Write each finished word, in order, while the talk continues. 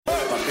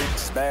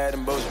bad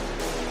and bullshit.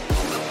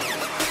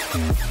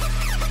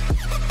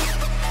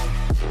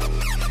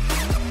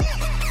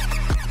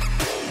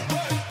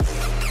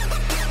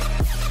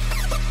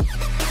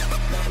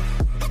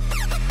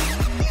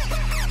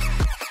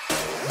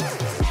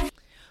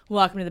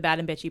 Welcome to the Bad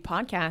and Bitchy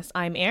podcast.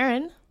 I'm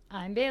Erin.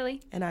 I'm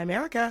Bailey. And I'm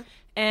Erica.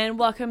 And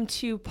welcome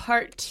to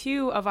part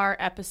 2 of our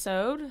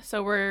episode.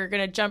 So we're going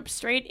to jump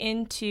straight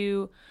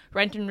into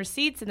rent and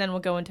receipts, and then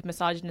we'll go into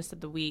misogynist of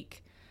the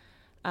week.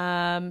 So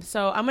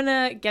I'm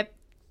going to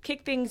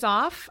kick things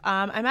off.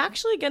 I'm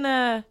actually going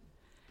to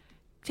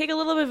take a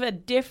little bit of a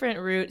different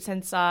route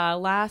since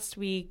last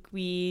week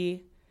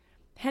we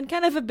had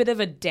kind of a bit of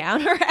a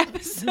downer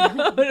episode.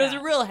 Yeah. It was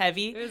real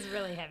heavy. It was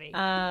really heavy.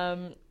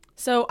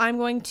 So I'm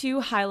going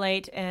to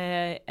highlight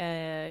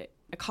a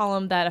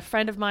column that a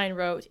friend of mine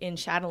wrote in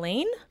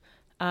Chatelaine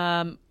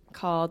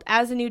called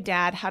As a New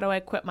Dad, How Do I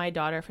Quit My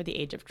Daughter for the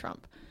Age of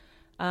Trump?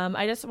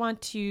 I just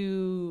want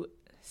to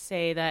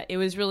say that it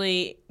was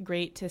really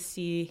great to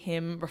see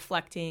him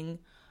reflecting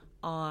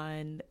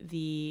on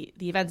the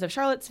events of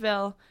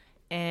Charlottesville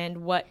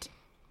and what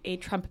a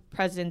Trump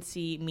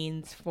presidency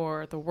means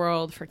for the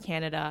world, for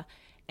Canada,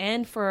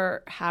 and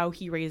for how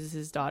he raises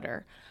his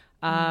daughter.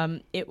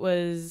 It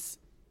was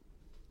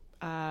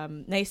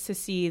nice to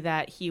see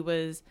that he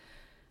was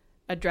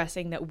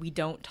addressing that we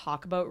don't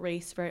talk about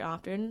race very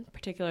often,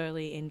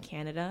 particularly in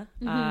Canada.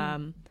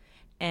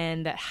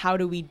 And that how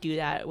do we do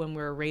that when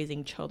we're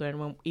raising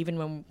children, even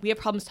when we have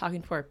problems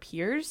talking to our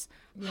peers,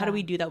 how do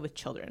we do that with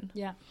children?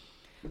 Yeah.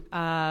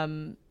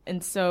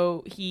 And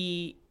so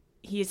he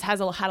had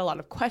a lot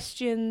of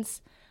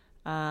questions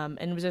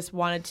and just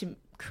wanted to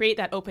create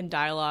that open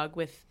dialogue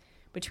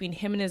between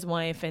him and his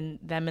wife and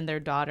them and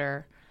their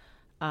daughter,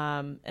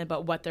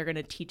 about what they're going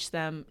to teach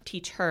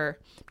her,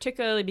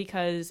 particularly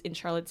because in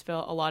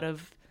Charlottesville, a lot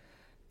of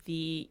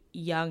the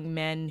young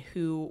men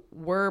who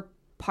were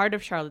part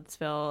of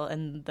Charlottesville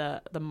and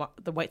the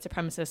white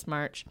supremacist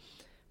march,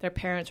 their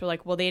parents were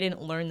like, well, they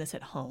didn't learn this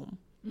at home.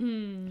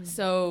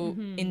 So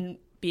in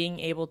being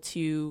able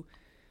to,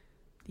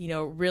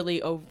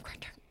 really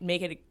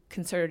make it a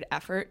concerted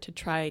effort to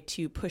try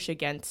to push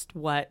against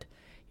what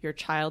your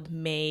child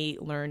may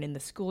learn in the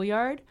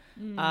schoolyard,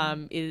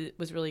 it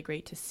was really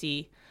great to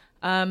see.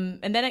 And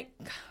then it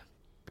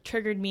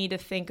triggered me to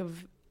think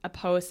of a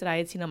post that I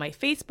had seen on my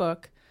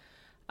Facebook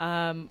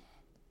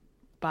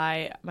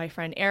by my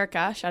friend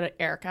Erica, shout out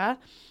Erica,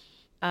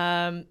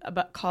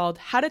 called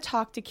How to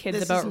Talk to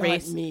Kids About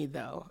Race. This is not me,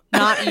 though.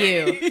 Not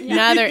you.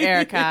 Neither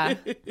Erica.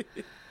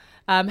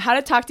 How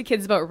to Talk to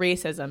Kids About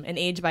Racism, an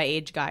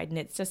age-by-age guide. And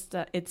it's just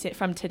it's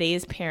from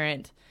Today's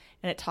Parent.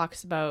 And it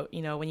talks about,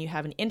 when you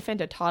have an infant,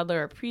 a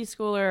toddler, a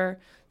preschooler,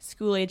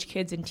 school-age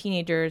kids and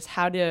teenagers,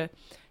 how to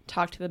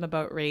talk to them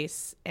about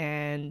race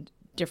and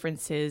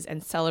differences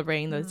and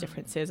celebrating those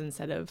differences and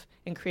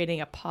creating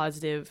a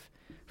positive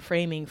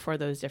framing for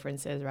those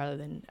differences rather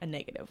than a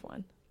negative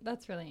one.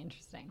 That's really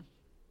interesting.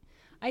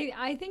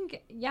 I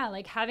think,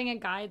 like having a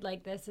guide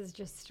like this is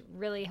just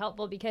really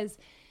helpful because,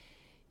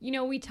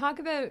 we talk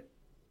about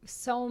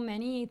so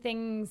many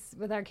things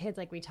with our kids.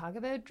 Like we talk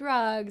about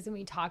drugs and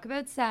we talk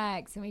about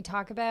sex and we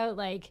talk about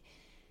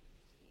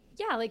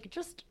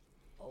just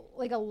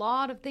a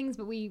lot of things,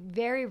 but we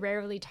very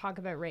rarely talk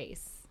about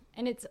race.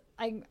 And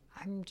I'm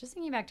just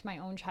thinking back to my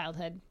own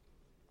childhood,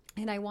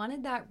 and I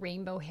wanted that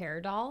rainbow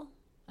hair doll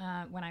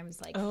when I was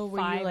 5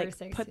 or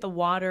 6. Put the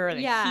water or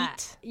the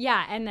heat.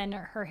 Yeah, and then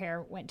her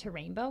hair went to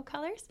rainbow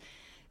colors.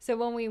 So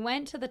when we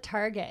went to the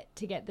Target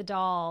to get the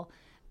doll,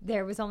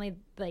 there was only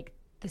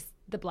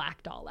the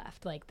black doll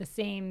left, the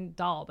same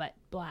doll but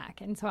black.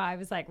 And so I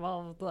was like,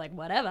 well,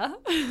 whatever.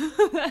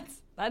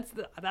 that's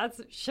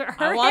sure.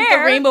 I want the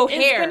rainbow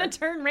hair. It's gonna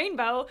turn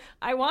rainbow.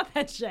 I want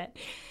that shit.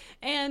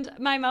 And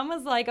my mom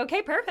was like,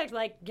 okay, perfect.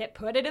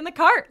 Put it in the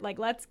cart.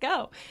 Let's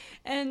go.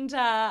 And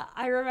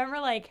I remember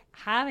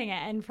having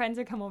it, and friends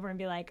would come over and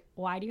be like,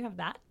 why do you have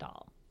that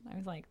doll? I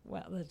was like,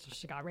 well,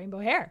 she got rainbow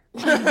hair.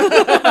 What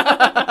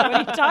are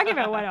you talking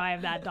about? Why do I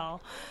have that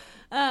doll?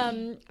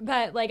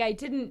 But I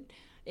didn't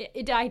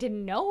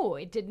know.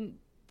 It didn't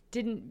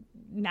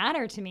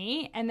matter to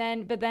me.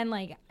 But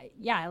then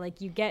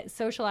you get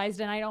socialized,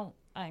 and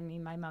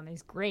my mom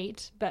is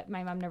great, but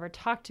my mom never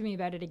talked to me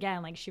about it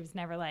again. She was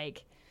never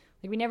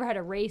we never had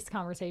a race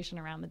conversation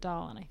around the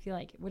doll, and I feel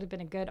like it would have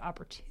been a good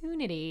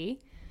opportunity.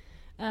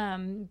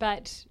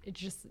 But it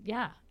just,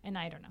 and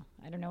I don't know.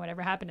 I don't know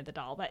whatever happened to the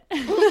doll, but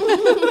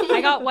I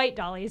got white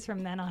dollies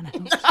from then on out.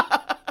 I'm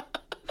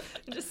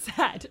just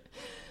sad.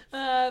 So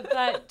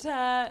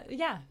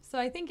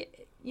I think,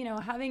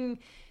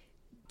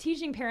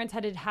 teaching parents how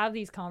to have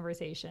these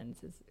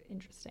conversations is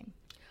interesting.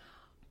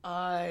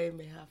 I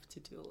may have to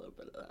do a little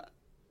bit of that.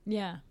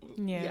 Yeah.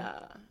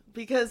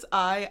 Because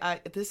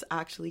this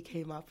actually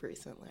came up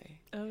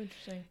recently. Oh,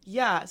 interesting.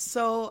 Yeah.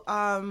 So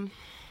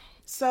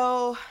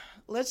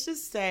let's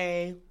just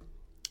say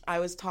I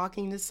was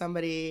talking to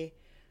somebody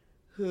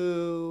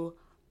who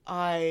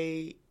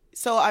I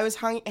was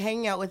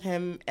hanging out with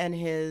him and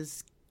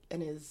his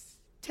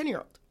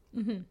 10-year-old.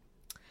 Mm-hmm.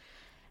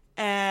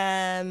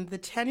 And the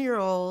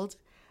 10-year-old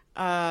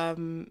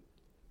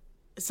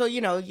so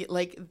you know,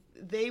 like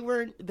they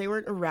weren't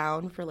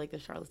around for like the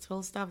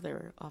Charlottesville stuff. They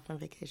were off on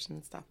vacation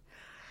and stuff.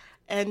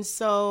 And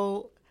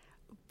so,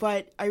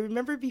 but I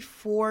remember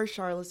before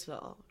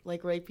Charlottesville,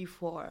 like right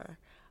before,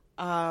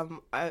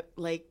 I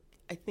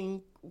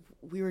think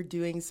we were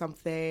doing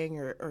something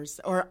or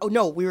oh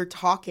no, we were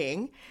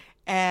talking,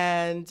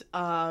 and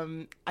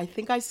I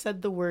think I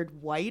said the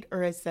word white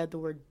or I said the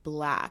word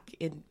black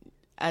in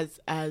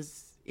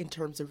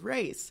terms of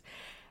race.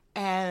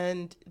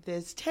 And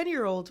this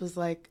 10-year-old was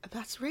like,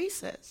 "That's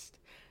racist,"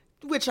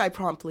 which I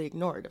promptly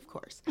ignored, of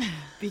course,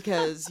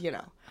 because, you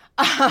know.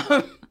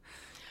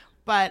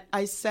 But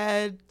I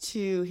said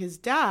to his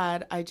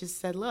dad, I just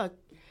said, "Look,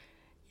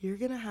 you're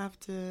going to have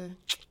to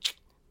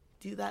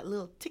do that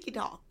little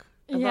ticky-tock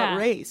about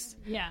race."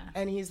 Yeah.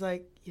 And he's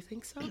like, "You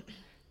think so?"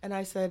 And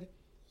I said,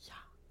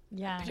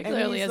 Yeah.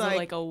 Particularly he's as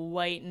like- a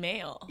white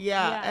male.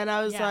 Yeah. Yeah, And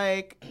I was yeah.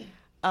 like,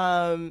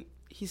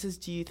 he says,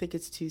 "Do you think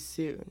it's too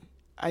soon?"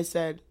 I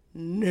said,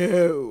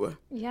 "No."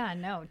 Yeah,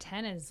 no,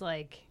 10 is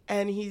like,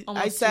 And I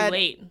Almost said, too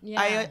late.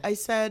 yeah. I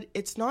said,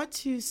 it's not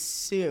too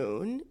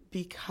soon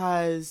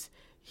because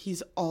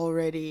he's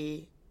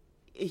already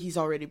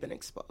been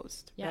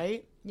exposed, Yeah.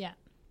 right? Yeah.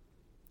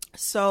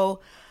 So,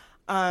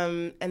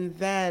 and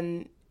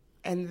then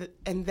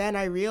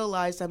I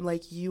realized, I'm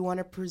like, you want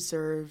to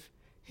preserve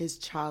his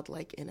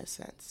childlike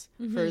innocence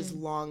for as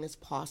long as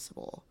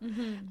possible.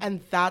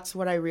 And that's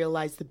what I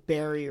realized the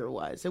barrier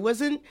was.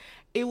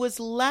 It was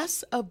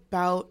less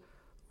about,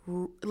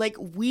 like,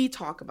 we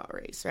talk about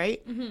race,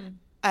 right?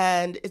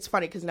 And it's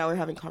funny because now we're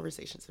having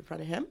conversations in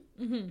front of him,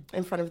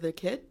 in front of the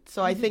kid.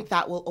 So I think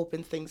that will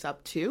open things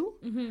up too.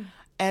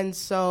 And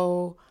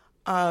so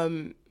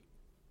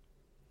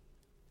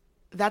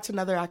that's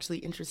another actually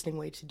interesting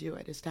way to do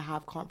it, is to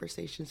have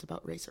conversations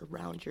about race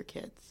around your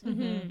kids.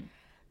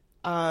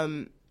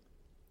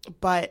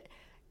 But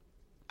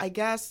I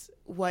guess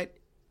what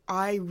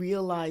I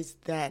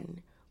realized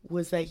then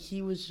was that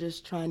he was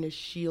just trying to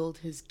shield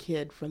his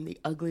kid from the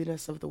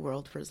ugliness of the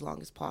world for as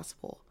long as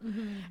possible.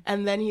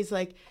 And then he's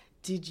like,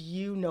 "Did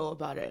you know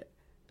about it?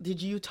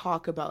 Did you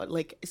talk about it?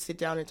 Like, sit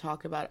down and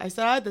talk about it?" I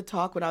said, "I had to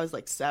talk when I was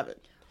like 7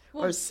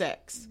 or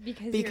 6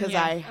 because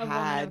I a woman of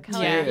had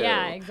color. to."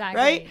 Yeah, exactly.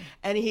 Right?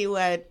 And he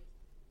went,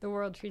 The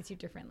world treats you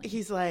differently.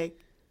 he's like,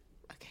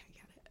 "Okay,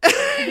 I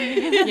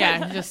get it."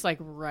 Yeah, just like,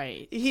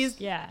 right. He's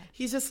Yeah.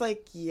 just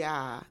like,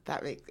 "Yeah,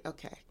 that makes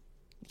okay,"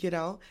 you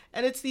know.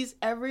 And it's these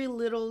every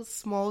little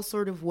small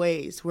sort of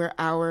ways where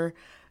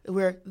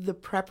the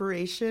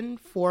preparation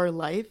for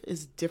life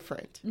is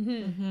different,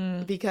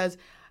 because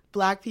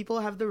Black people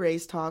have the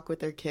race talk with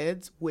their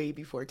kids way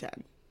before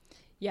 10.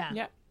 Yeah.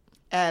 Yeah.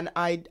 And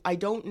I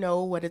don't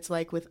know what it's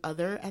like with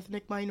other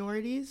ethnic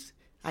minorities.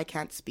 I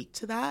can't speak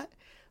to that,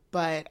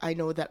 but I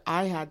know that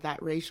I had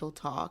that racial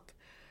talk.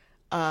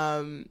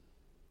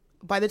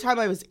 By the time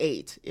I was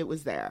 8, it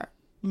was there,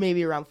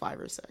 maybe around 5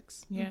 or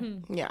 6. Yeah.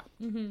 Yeah.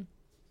 And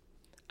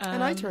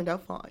I turned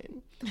out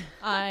fine.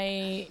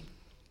 I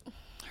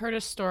heard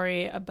a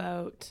story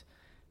about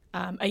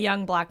a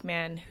young Black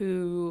man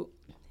who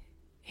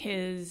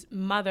his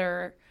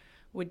mother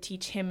would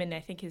teach him and I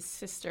think his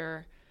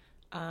sister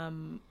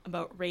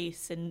about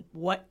race and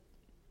what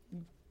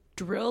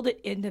drilled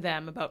it into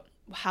them about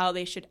how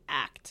they should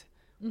act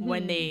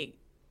when they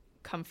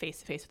come face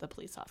to face with a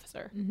police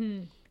officer.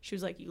 She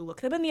was like, you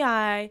look them in the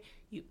eye,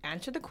 you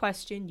answer the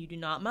question, you do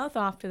not mouth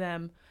off to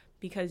them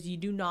because you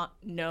do not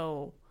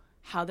know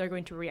how they're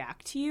going to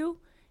react to you,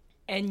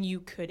 and you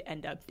could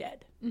end up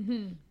dead.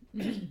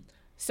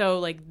 So,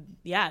 like,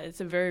 yeah, it's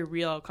a very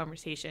real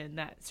conversation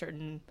that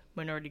certain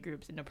minority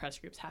groups and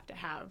oppressed groups have to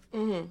have,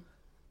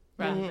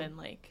 rather than,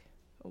 like,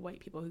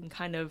 white people who can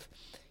kind of,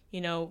 you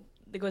know,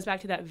 it goes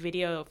back to that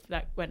video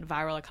that went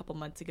viral a couple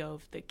months ago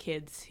of the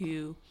kids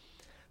who,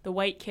 the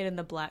white kid and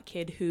the Black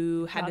kid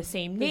who had the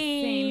same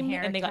name,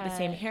 and they got the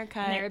same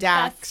haircut. And they're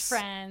Dax. best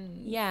friends.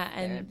 Yeah,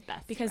 They're and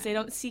best because they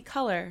don't see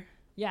color.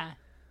 Yeah.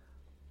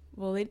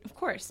 Well, of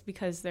course,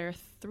 because they're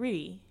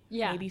 3,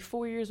 maybe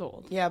 4 years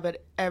old. Yeah,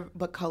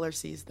 but color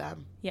sees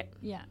them. Yeah.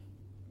 Yeah.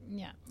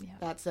 Yeah.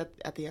 That's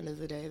at the end of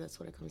the day, that's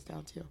what it comes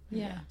down to.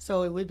 Yeah.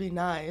 So it would be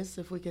nice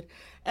if we could.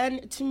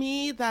 And to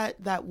me,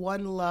 that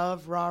one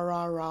love, rah,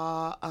 rah,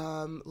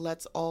 rah,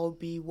 let's all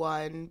be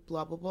one,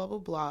 blah, blah, blah, blah,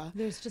 blah.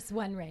 There's just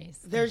one race.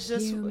 There's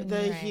just human the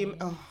race. human.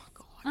 Oh,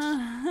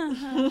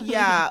 God.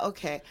 Yeah,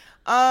 okay.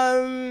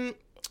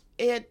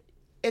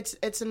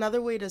 It's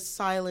another way to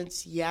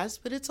silence, yes,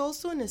 but it's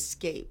also an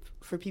escape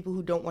for people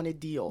who don't want to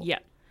deal. Yeah.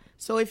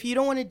 So if you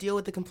don't want to deal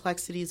with the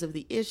complexities of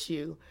the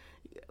issue,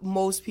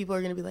 most people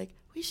are going to be like,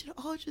 we should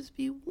all just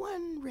be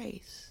one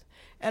race.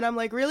 And I'm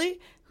like, really?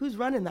 Who's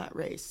running that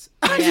race?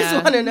 I just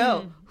want to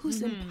know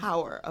who's in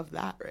power of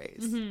that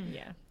race.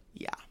 Yeah.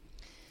 Yeah.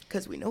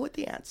 Because we know what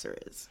the answer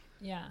is.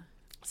 Yeah.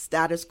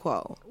 Status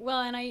quo.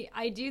 Well, and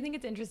I do think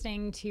it's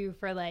interesting too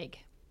for like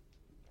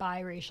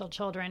biracial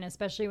children,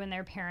 especially when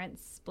their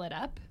parents split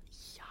up.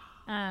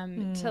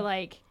 To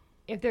like,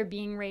 if they're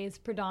being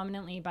raised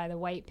predominantly by the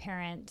white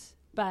parent,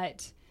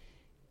 but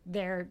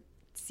their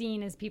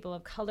seen as people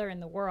of color in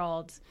the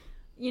world,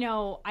 you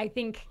know, I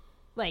think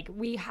like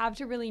we have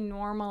to really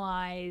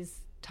normalize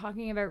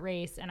talking about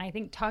race, and I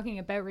think talking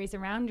about race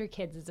around your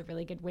kids is a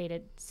really good way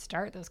to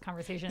start those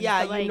conversations.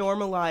 Yeah, But, like, you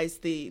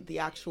normalize the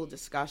actual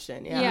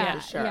discussion. Yeah,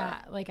 for sure.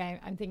 Yeah, like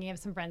I'm thinking of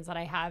some friends that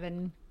I have,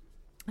 and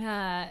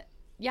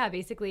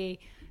basically,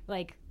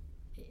 like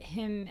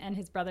him and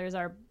his brothers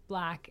are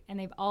Black, and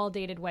they've all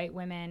dated white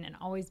women and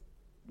always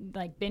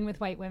like been with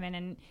white women.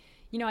 And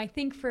you know, I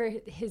think for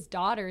his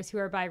daughters who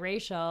are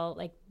biracial,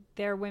 like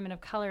they're women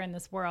of color in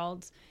this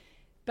world,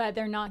 but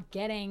they're not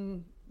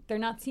seeing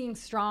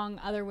strong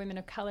other women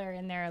of color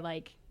in their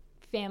like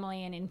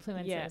family and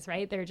influences,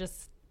 right? They're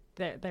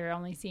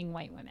only seeing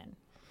white women.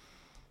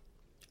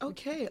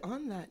 Okay,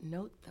 on that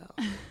note though,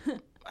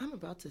 I'm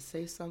about to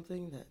say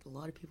something that a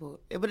lot of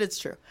people, but it's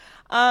true.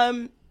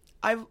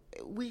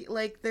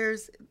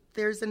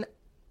 There's an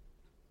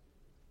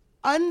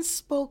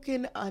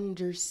unspoken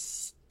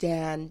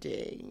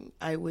understanding,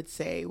 I would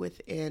say,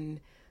 within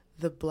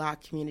the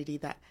Black community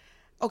that,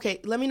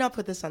 okay, let me not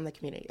put this on the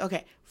community.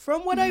 Okay,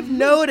 from what I've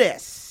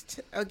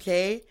noticed,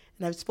 okay,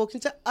 and I've spoken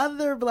to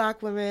other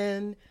Black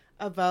women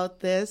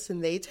about this,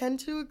 and they tend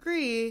to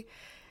agree,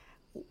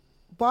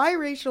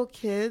 biracial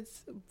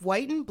kids,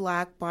 white and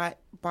Black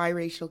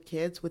biracial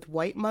kids with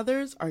white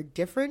mothers are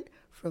different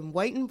from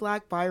white and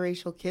Black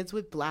biracial kids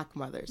with Black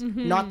mothers.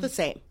 Not the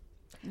same.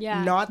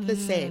 Yeah. Not the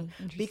same.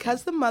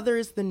 Because the mother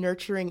is the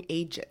nurturing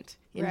agent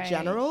in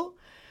general.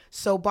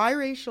 So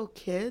biracial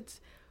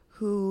kids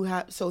who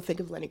have, so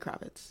think of Lenny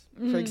Kravitz,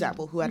 for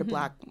example, who had a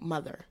Black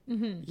mother,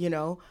 you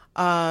know.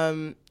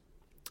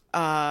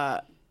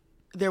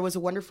 There was a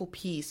wonderful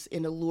piece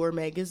in Allure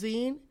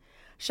magazine.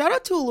 Shout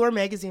out to Allure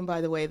magazine, by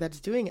the way, that's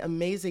doing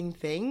amazing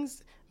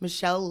things.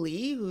 Michelle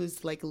Lee,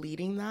 who's like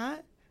leading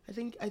that. I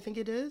think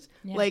it is.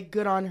 Yeah. Like,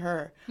 good on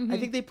her. I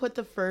think they put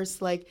the first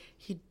hijab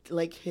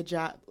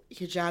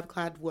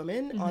clad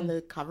woman on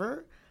the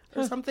cover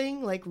or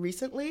something like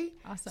recently.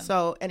 Awesome.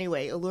 So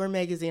anyway, Allure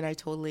magazine,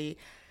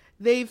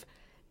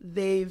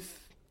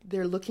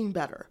 they're looking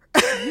better.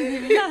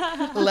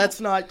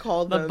 Let's not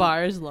call them. The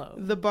bar's low.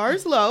 The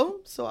bar's low,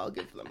 so I'll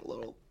give them a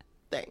little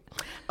thing.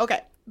 Okay,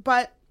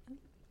 but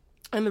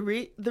and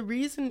the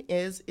reason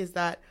is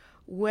that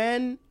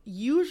when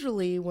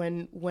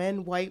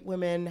white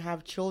women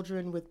have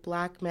children with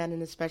Black men,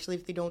 and especially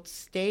if they don't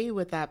stay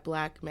with that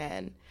Black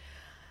man,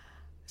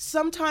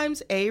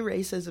 sometimes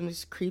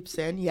racism creeps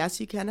in. Yes,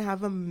 you can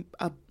have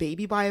a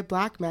baby by a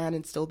Black man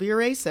and still be a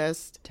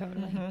racist.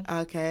 Totally.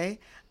 Okay.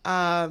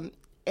 So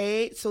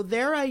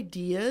their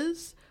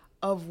ideas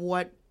of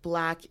what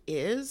Black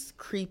is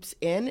creeps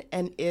in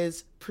and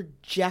is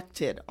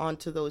projected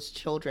onto those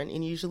children,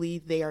 and usually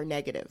they are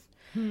negative.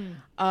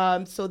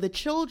 So the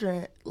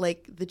children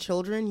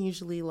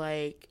usually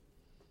like,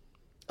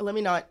 let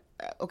me not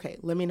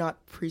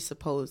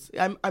presuppose.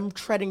 I'm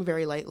treading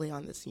very lightly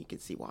on this, and you can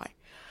see why.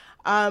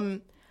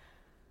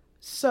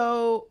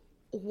 So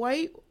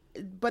white,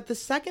 but the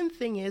second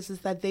thing is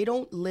that they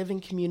don't live in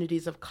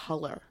communities of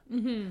color,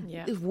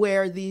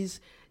 where the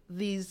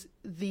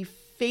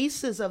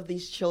faces of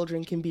these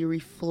children can be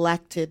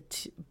reflected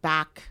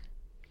back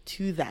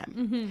to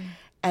them.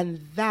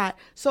 And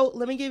so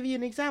let me give you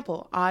an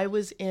example. I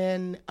was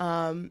in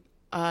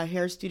a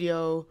hair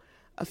studio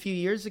a few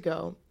years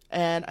ago,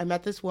 and I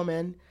met this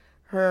woman.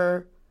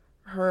 Her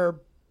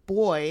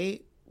boy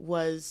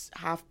is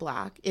half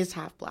black,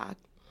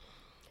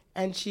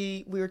 and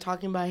we were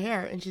talking about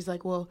hair, and she's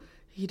like, "Well,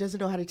 he doesn't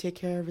know how to take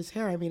care of his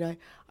hair. I mean,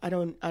 I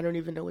don't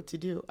even know what to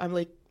do." I'm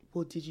like,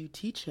 "Well, did you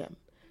teach him?"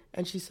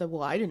 And she said,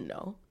 "Well, I didn't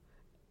know."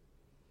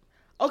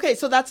 Okay,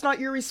 so that's not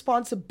your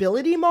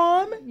responsibility,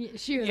 Mom?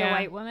 She was a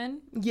white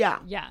woman? Yeah.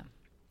 Yeah.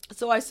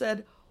 So I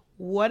said,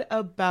 what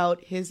about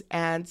his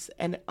aunts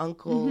and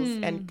uncles?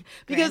 And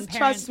because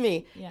trust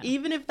me,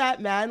 even if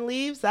that man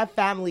leaves, that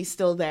family's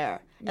still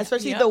there.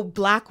 Especially the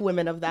Black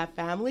women of that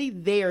family,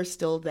 they are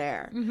still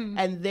there.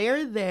 And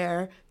they're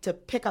there to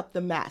pick up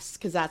the mess,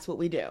 because that's what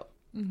we do.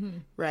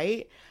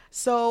 Right?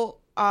 So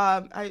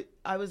I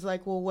was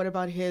like, well, what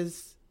about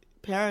his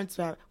parents?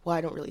 Well, I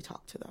don't really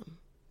talk to them.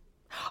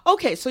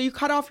 Okay, so you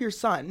cut off your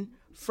son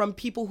from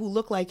people who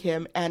look like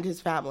him and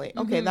his family.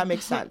 Okay, that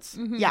makes sense.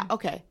 Yeah,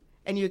 okay.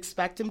 And you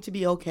expect him to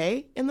be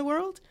okay in the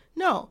world?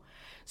 No.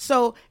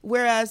 So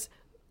whereas,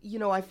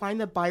 I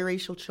find that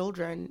biracial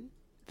children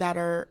that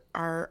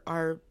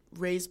are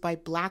raised by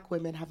Black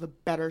women have a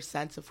better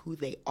sense of who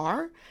they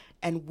are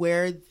and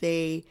where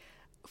they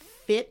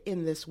fit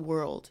in this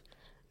world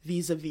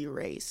vis-a-vis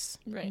race.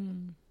 Right.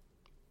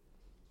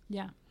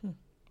 Yeah.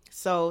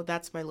 So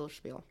that's my little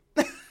spiel.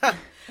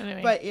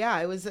 Anyway. But yeah,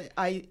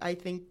 I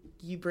think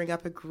you bring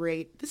up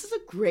this is a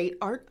great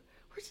art.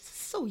 This is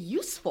so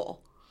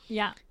useful.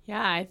 Yeah.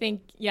 Yeah, I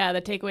think,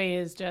 the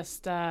takeaway is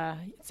just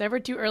it's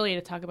never too early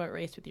to talk about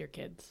race with your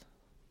kids.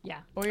 Yeah.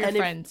 Or your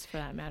friends, for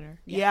that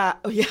matter. Yeah.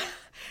 Oh, yeah.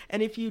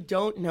 And if you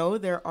don't know,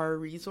 there are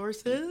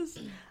resources.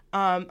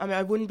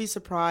 I wouldn't be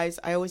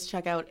surprised. I always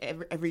check out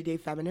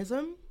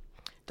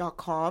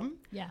everydayfeminism.com.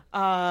 Yeah.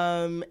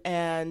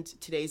 And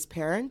Today's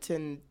Parent,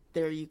 and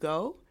there you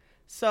go.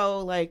 So,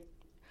 like,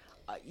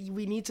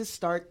 we need to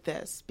start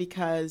this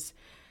because,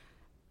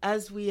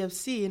 as we have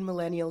seen,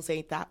 millennials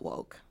ain't that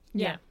woke.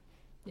 Yeah.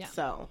 Yeah.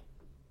 So,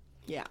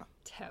 yeah.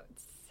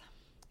 Totes.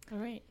 All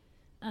right.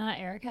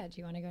 Erica, do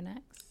you want to go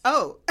next?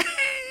 Oh,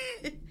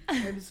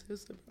 I'm so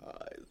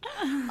surprised.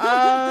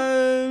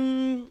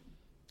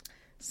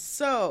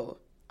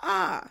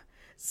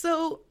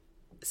 So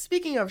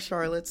speaking of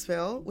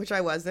Charlottesville, which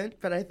I wasn't,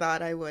 but I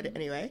thought I would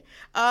anyway.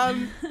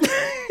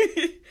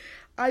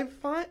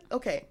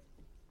 Okay.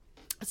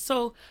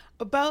 So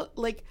about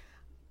like,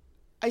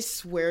 I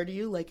swear to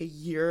you, like a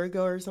year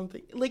ago or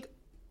something, like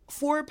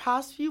for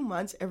past few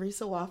months, every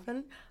so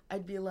often,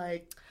 I'd be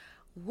like,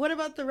 what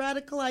about the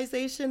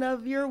radicalization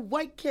of your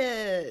white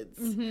kids?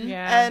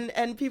 Yeah.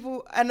 And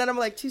people, and then I'm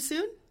like, too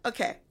soon?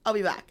 Okay, I'll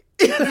be back.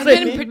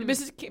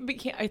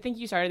 I think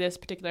you started this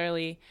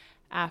particularly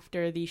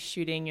after the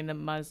shooting in the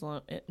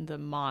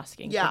mosque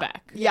in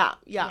Quebec. Yeah.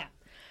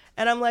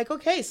 And I'm like,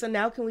 okay, so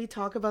now can we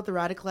talk about the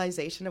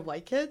radicalization of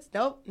white kids?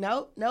 Nope.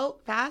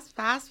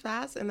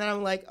 Fast. And then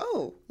I'm like,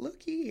 oh,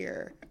 looky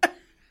here.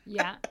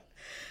 Yeah.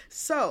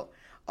 So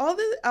all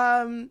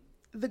the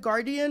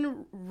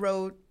Guardian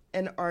wrote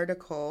an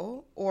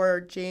article,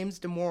 or James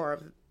Damore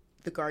of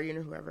the Guardian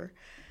or whoever,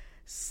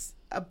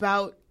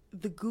 about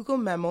the Google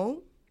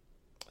memo.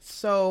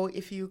 So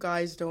if you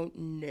guys don't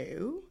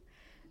know,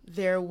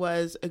 there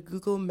was a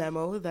Google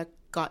memo that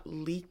got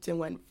leaked and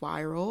went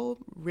viral,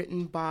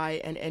 written by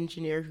an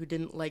engineer who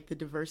didn't like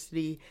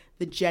the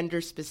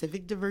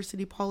gender-specific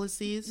diversity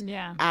policies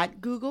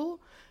at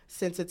Google,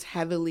 since it's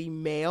heavily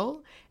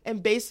male,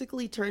 and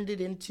basically turned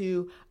it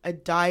into a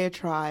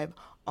diatribe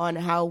on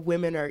how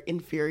women are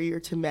inferior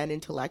to men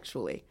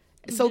intellectually.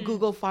 So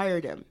Google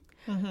fired him.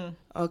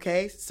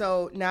 Okay,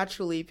 so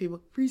naturally people,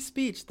 free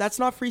speech. That's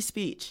not free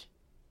speech.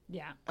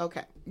 Yeah.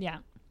 Okay. Yeah.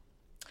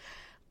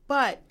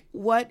 But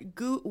what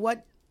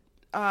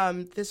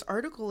this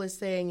article is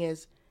saying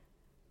is,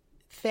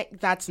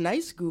 that's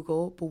nice,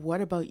 Google, but what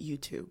about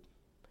YouTube?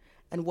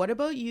 And what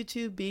about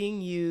YouTube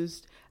being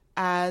used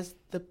as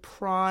the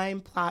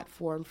prime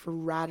platform for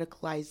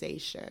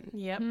radicalization?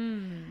 Yep.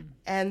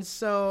 And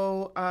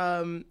so,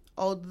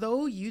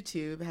 although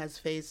YouTube has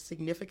faced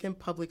significant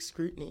public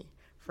scrutiny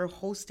for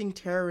hosting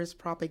terrorist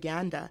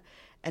propaganda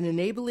and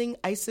enabling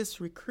ISIS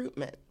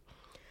recruitment,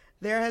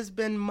 there has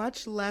been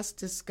much less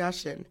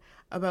discussion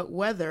about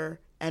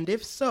whether, and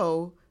if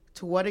so,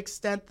 to what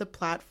extent the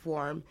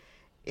platform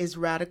is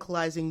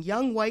radicalizing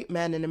young white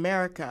men in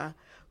America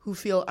who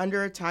feel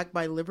under attack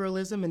by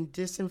liberalism and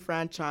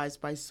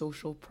disenfranchised by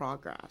social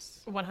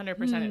progress.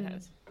 100% it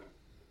has.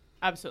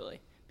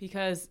 Absolutely.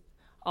 Because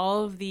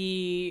all of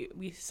the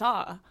white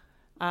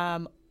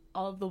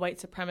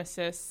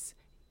supremacists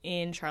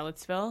in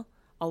Charlottesville,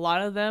 a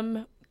lot of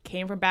them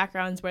came from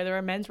backgrounds where there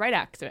were men's rights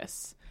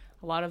activists.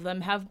 A lot of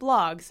them have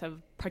blogs,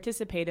 have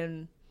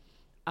participated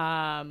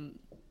on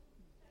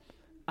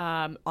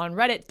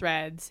Reddit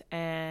threads,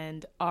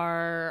 and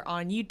are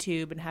on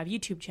YouTube and have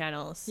YouTube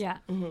channels. Yeah.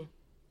 Mm-hmm.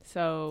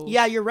 So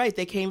yeah, you're right.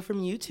 They came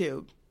from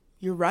YouTube.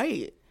 You're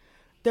right.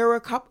 There were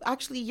a couple.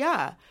 Actually,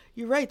 yeah,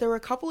 you're right. There were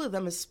a couple of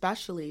them,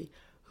 especially,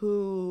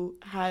 who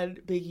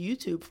had big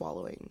YouTube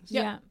followings.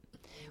 Yeah.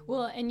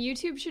 Well, and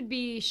YouTube should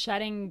be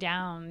shutting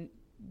down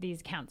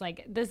these accounts.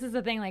 Like, this is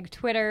the thing. Like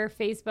Twitter,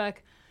 Facebook,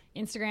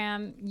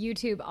 Instagram,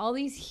 YouTube, all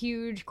these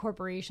huge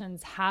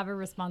corporations have a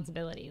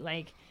responsibility.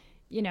 Like,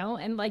 you know,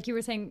 and like you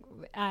were saying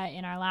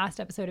in our last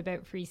episode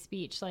about free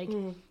speech, like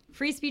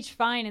free speech,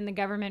 fine, in the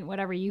government,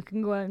 whatever, you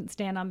can go out and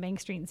stand on Bank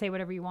Street and say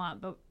whatever you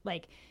want. But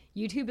like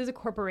YouTube is a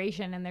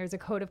corporation, and there's a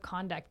code of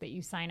conduct that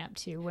you sign up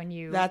to when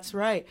you That's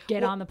right.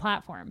 get on the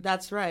platform.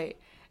 That's right.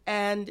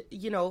 And,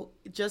 you know,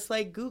 just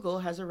like Google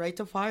has a right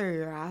to fire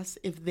your ass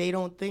if they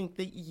don't think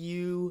that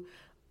you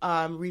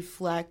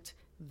reflect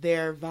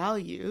their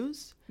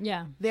values.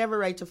 Yeah. They have a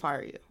right to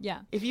fire you. Yeah.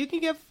 If you can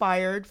get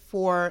fired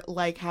for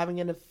like having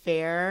an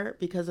affair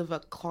because of a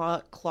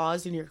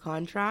clause in your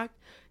contract,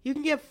 you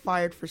can get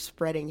fired for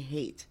spreading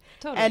hate.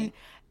 Totally.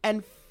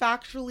 And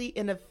factually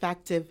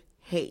ineffective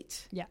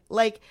hate. Yeah.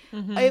 Like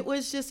it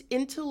was just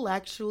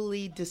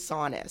intellectually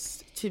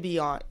dishonest, to be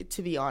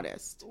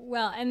honest.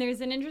 Well, and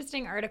there's an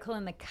interesting article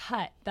in The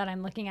Cut that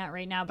I'm looking at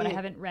right now, but I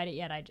haven't read it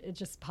yet. It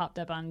just popped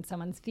up on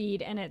someone's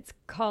feed, and it's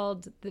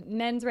called "The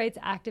Men's Rights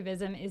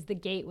Activism is the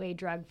Gateway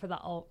Drug for the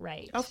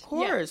Alt-Right." Of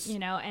course. You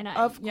know, and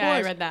Of course. Yeah,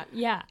 I read that.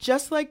 Yeah.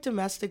 Just like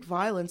domestic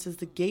violence is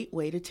the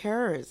gateway to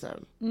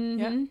terrorism.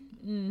 Yeah.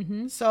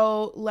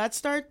 So let's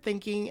start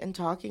thinking and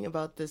talking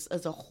about this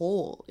as a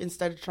whole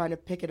instead of trying to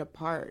pick it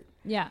apart.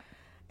 Yeah.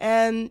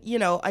 And, you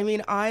know, I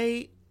mean,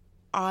 I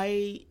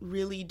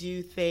really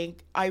do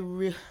think,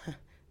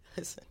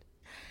 listen,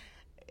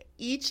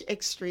 each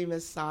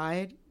extremist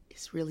side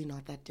is really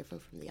not that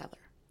different from the other.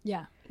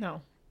 Yeah.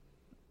 No.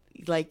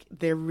 Like,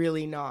 they're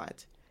really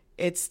not.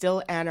 It's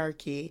still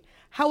anarchy.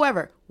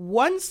 However,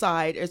 one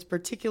side is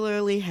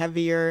particularly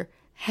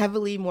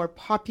heavily more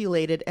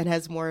populated and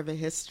has more of a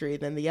history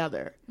than the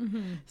other.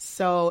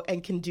 So,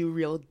 and can do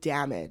real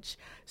damage.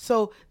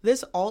 So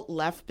this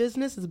alt-left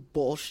business is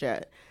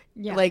bullshit.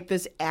 Yeah. like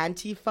this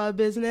Antifa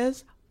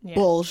business. Yeah.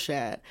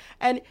 Bullshit.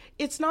 And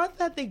it's not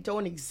that they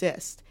don't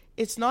exist.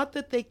 It's not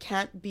that they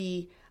can't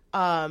be,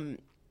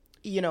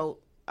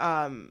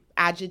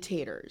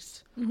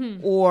 agitators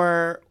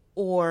or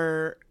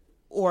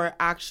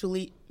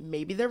actually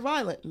maybe they're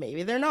violent,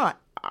 maybe they're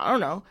not. I don't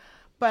know.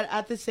 But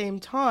at the same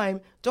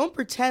time, don't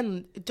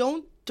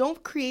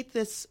create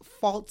this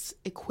false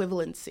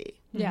equivalency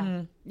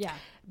Yeah. Yeah.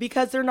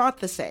 because they're not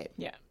the same.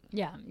 Yeah.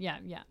 Yeah. Yeah.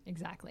 Yeah.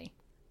 Exactly.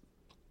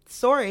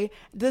 Sorry.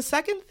 The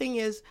second thing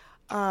is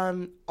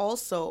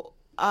also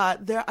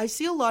I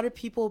see a lot of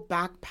people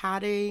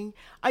backpatting.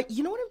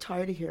 You know what I'm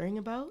tired of hearing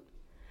about?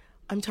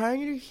 I'm tired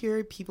of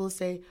hearing people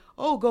say,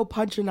 "Oh, go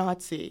punch a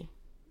Nazi."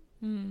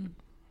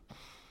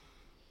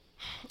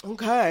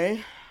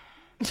 Okay.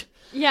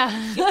 Yeah.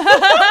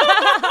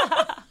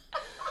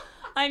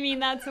 I mean,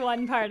 that's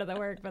one part of the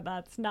work, but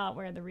that's not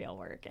where the real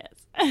work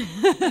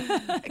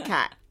is.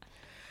 Cat.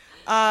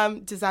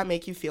 Does that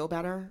make you feel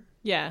better?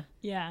 Yeah.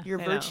 Yeah. You're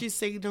I know. virtue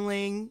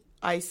signaling.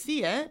 I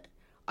see it.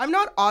 I'm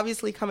not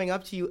obviously coming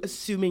up to you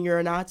assuming you're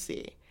a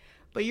Nazi,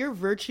 but your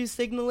virtue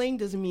signaling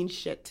doesn't mean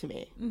shit to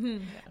me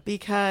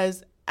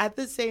because at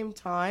the same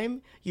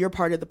time, you're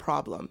part of the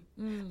problem.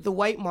 The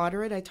white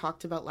moderate I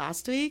talked about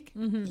last week,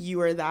 you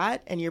are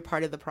that and you're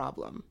part of the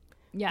problem.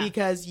 Yeah.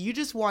 Because you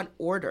just want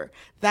order.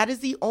 That is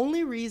the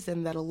only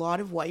reason that a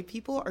lot of white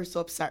people are so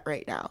upset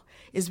right now,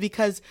 is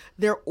because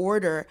their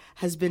order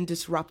has been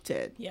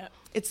disrupted. Yeah.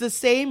 It's the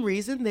same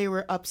reason they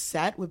were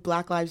upset with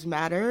Black Lives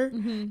Matter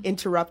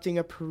interrupting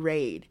a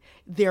parade.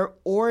 Their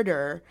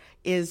order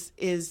is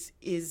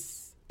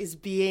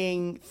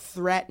being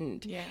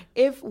threatened. Yeah.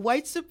 If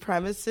white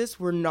supremacists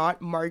were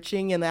not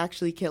marching and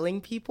actually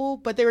killing people,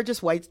 but they were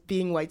just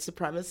being white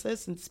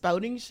supremacists and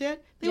spouting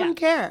shit, they wouldn't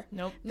care.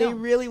 Nope. They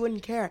really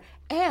wouldn't care.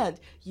 And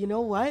you know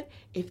what?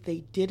 If they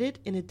did it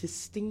in a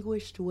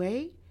distinguished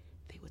way,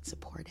 they would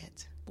support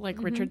it.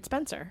 Like Richard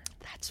Spencer.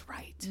 That's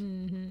right.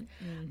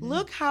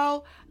 Look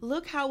how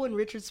when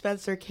Richard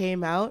Spencer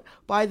came out,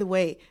 by the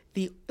way,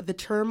 the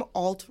term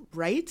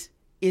alt-right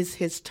is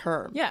his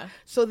term. Yeah.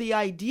 So the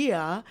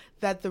idea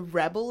that the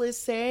rebel is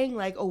saying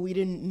like, "Oh, we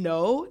didn't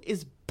know,"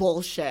 is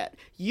bullshit.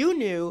 You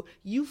knew,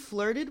 you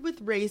flirted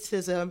with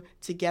racism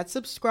to get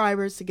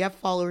subscribers, to get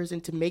followers,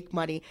 and to make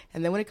money.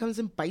 And then when it comes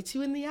and bites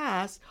you in the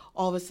ass,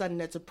 all of a sudden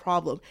it's a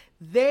problem.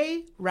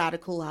 They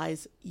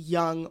radicalize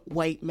young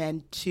white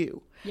men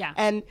too. Yeah.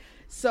 And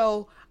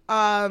so,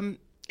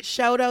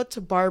 shout out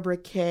to Barbara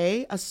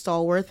Kay, a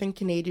stalwart in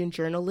Canadian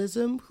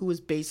journalism who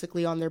was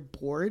basically on their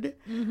board.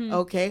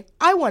 Okay.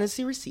 I want to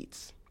see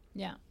receipts.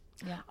 Yeah.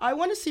 Yeah. I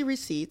want to see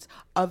receipts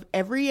of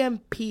every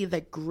MP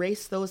that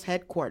graced those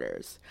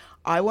headquarters.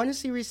 I want to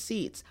see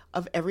receipts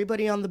of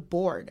everybody on the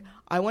board.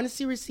 I want to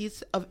see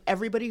receipts of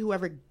everybody who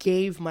ever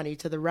gave money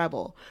to the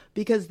rebel,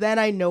 because then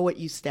I know what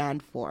you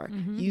stand for.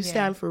 You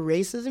stand for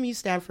racism. You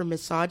stand for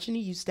misogyny.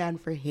 You stand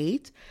for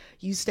hate.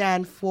 You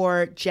stand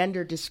for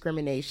gender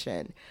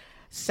discrimination,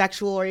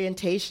 sexual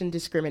orientation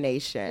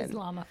discrimination,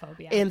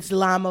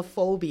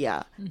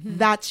 Islamophobia.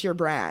 That's your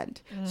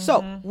brand.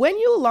 So when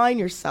you align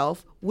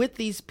yourself with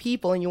these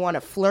people and you want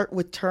to flirt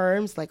with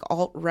terms like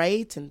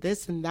alt-right and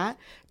this and that,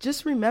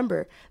 just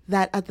remember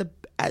that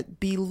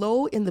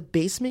below in the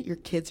basement, your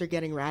kids are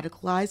getting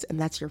radicalized, and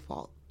that's your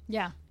fault.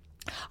 Yeah.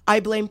 I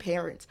blame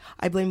parents.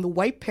 I blame the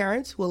white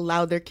parents who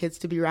allowed their kids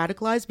to be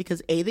radicalized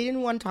because A, they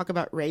didn't want to talk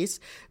about race.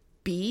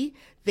 B,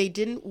 they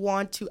didn't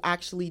want to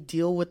actually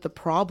deal with the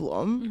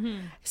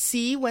problem.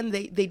 C, when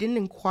they didn't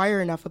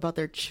inquire enough about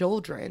their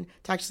children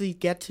to actually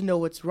get to know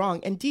what's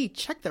wrong. And D,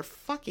 check their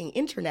fucking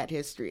internet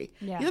history.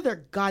 Yeah. You're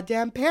their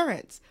goddamn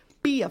parents.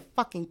 Be a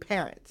fucking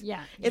parent.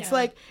 Yeah. It's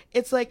like,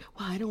 well,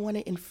 I don't want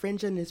to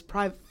infringe on his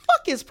private.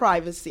 Fuck his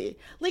privacy.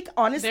 Like,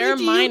 honestly, They're a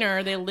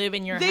minor. They live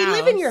in your house. They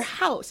live in your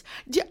house.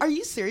 Are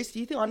you serious? Do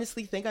you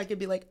honestly think I could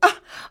be like,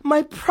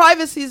 my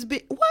privacy is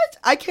what?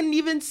 I can't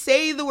even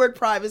say the word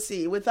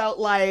privacy without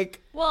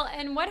like. Well,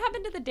 and what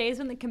happened to the days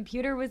when the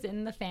computer was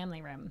in the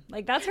family room?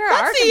 Like, that's where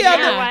our the computer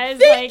other. was.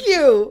 Thank like,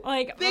 you.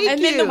 Like, Thank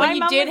And then you. the My one you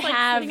mom did was, like,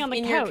 have sitting on the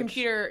in your couch.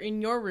 computer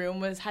in your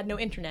room had no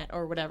internet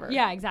or whatever.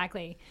 Yeah,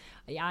 exactly.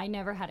 Yeah, I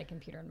never had a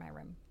computer in my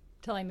room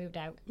till I moved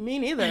out. Me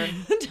neither.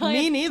 Till I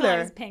Me was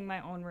neither. paying my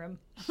own room.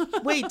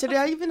 Wait, did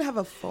I even have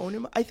a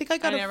phone? I think I I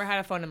got never had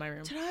a phone in my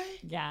room. Did I?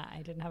 Yeah,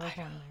 I didn't have a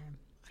phone in my room.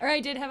 Or I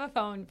did have a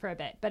phone for a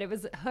bit, but it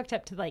was hooked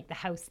up to like the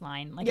house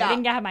line. Like Yeah. I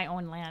didn't have my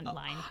own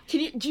landline.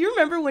 Do you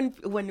remember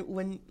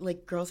when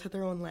like girls had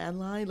their own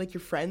landline, like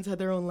your friends had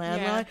their own landline,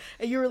 Yeah.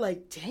 and you were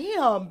like,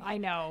 damn, I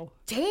know.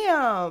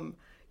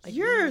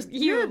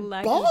 you're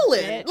lucky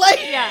balling. bitch. Like,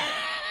 Yeah.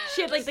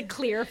 She had like the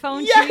clear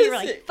phone Yes. too. You were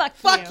like,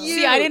 fuck you.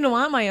 See, I didn't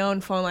want my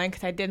own phone line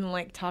because I didn't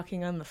like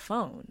talking on the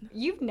phone.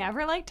 You've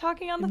never liked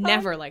talking on the phone?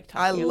 Never liked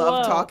I talking.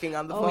 love Whoa. talking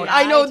on the Oh, phone. yeah,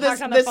 I know I this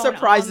talk on the this phone all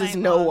surprises night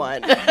no long.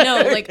 one.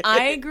 No, like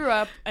I grew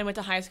up and went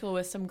to high school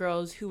with some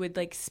girls who would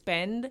like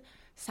spend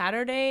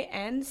Saturday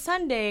and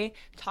Sunday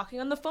talking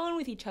on the phone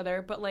with each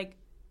other, but like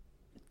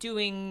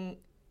doing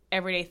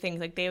everyday things.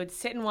 Like they would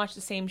sit and watch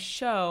the same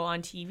show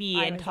on TV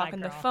I and was talk that on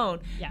the girl. phone,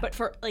 Yeah. but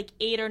for like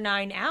 8 or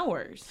 9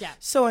 hours. Yeah.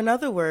 So in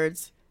other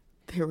words,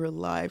 they were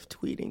live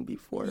tweeting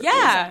before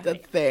Yeah. it was the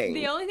thing.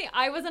 The only thing,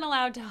 I wasn't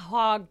allowed to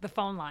hog the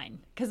phone line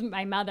because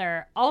my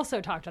mother also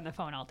talked on the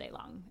phone all day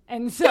long.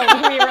 And so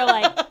we were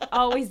like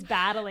always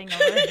battling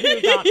over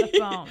who got the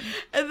phone.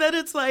 And then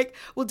it's like,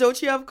 well,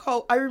 don't you have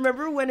call? I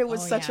remember when it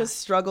was Oh, such yeah. a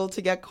struggle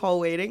to get call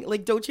waiting.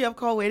 Like, don't you have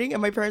call waiting?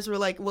 And my parents were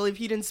like, well, if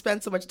you didn't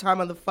spend so much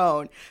time on the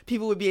phone,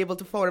 people would be able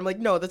to phone. I'm like,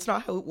 no, that's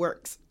not how it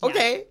works.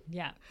 Okay.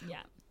 Yeah.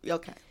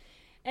 Okay.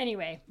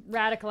 Anyway,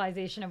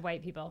 radicalization of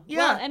white people. Yeah.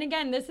 Well, and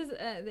again, this is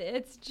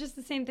it's just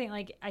the same thing.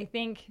 Like I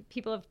think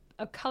people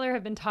of color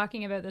have been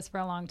talking about this for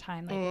a long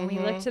time. Like when we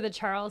look to the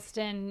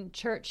Charleston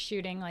church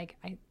shooting, like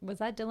was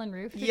that Dylan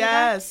Roof? who did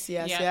that? Yes.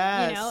 Yeah.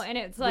 Yes. You know, and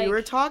it's like we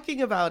were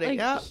talking about it. like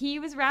Yeah. he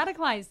was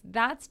radicalized.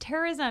 That's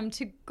terrorism,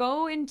 to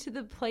go into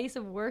the place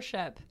of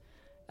worship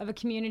of a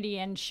community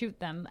and shoot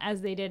them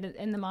as they did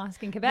in the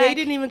mosque in Quebec. They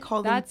didn't even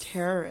call them That's-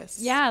 terrorists.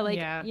 Yeah, like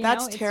Yeah. you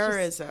That's know, it's just-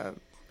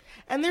 terrorism.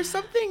 And there's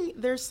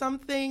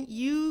something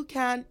you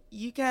can't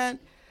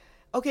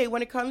okay,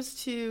 when it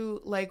comes to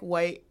like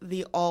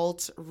the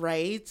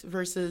alt-right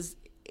versus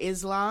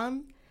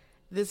Islam,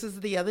 this is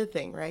the other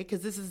thing, right?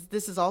 Because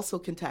this is also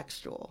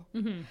contextual.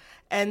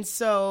 And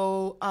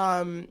so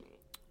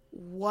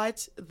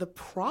what the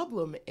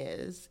problem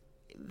is,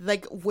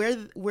 like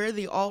where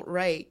the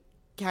alt-right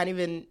can't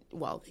even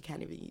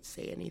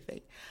say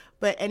anything,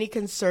 but any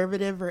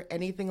conservative or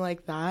anything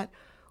like that,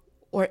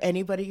 or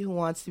anybody who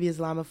wants to be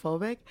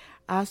Islamophobic,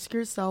 ask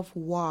yourself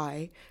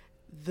why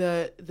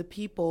the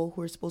people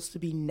who are supposed to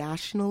be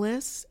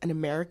nationalists and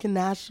American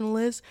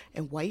nationalists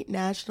and white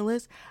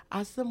nationalists,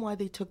 ask them why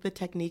they took the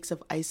techniques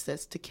of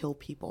ISIS to kill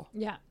people.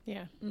 Yeah.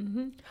 Yeah.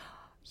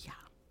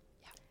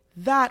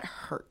 That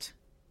hurt.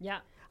 Yeah.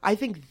 I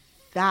think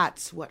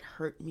that's what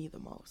hurt me the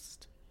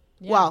most.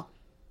 Yeah. Well,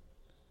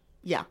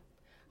 yeah.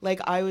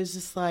 Like, I was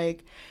just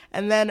like,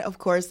 and then, of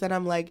course, then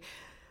I'm like,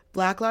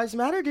 Black Lives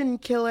Matter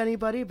didn't kill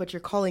anybody, but you're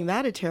calling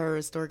that a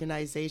terrorist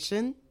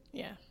organization.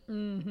 Yeah.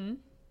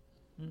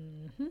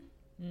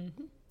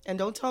 And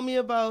don't tell me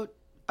about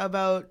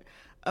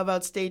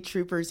state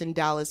troopers in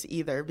Dallas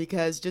either,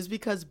 because just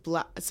because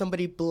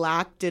somebody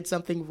black did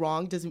something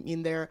wrong doesn't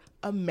mean they're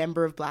a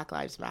member of Black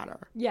Lives Matter.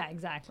 Yeah,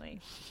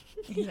 exactly.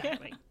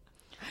 Exactly.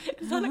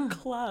 It's not a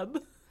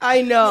club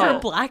I know. for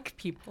black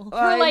people.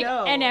 I Like,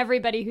 know. and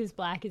everybody who's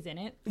black is in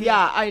it.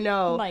 Yeah, I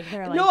know. Like,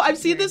 they're like, no, I've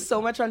seen weird. this so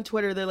much on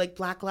Twitter. They're like,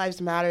 Black Lives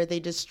Matter. They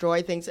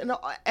destroy things, and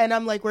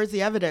I'm like, where's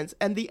the evidence?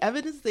 And the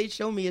evidence they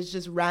show me is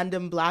just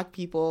random black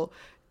people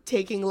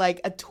taking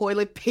like a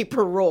toilet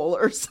paper roll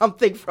or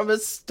something from a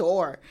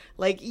store.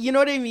 Like, you know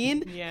what I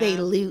mean? Yeah. They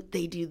loot.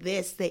 They do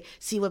this. They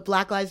see what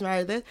Black Lives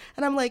Matter this,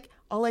 and I'm like,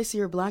 all I see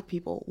are black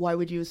people. Why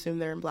would you assume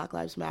they're in Black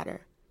Lives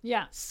Matter?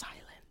 Yeah. Silence.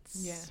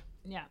 Yeah.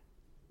 Yeah.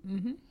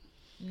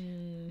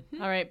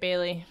 All right,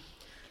 Bailey.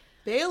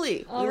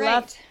 Bailey, All we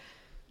right.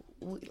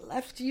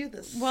 left you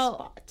the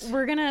Well, spot.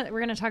 we're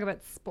gonna talk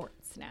about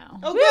sports now.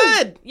 Oh,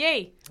 good.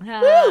 Yay.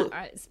 All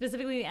right,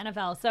 specifically the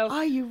NFL. So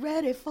Are you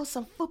ready for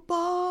some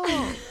football?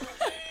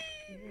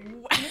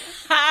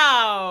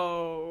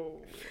 How?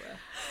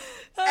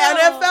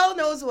 NFL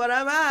knows what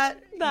I'm at.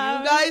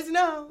 That You guys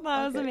know.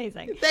 that was Okay.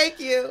 amazing. Thank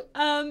you.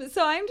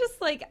 So I'm just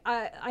like,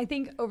 I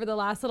think over the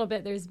last little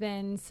bit, there's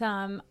been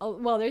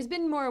there's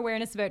been more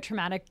awareness about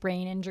traumatic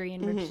brain injury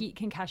and repeat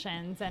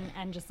concussions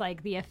and just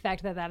like the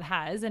effect that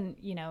has. And,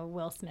 you know,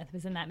 Will Smith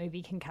was in that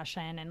movie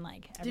Concussion, and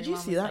like, Did you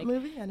everyone see was that like-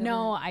 movie? I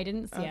No, I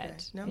didn't see Okay.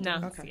 it. No? I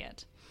didn't Okay. see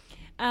it.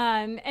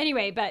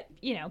 Anyway, but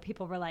you know,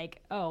 people were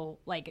like, oh,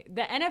 like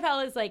the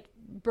NFL is like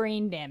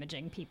brain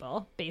damaging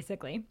people,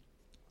 basically.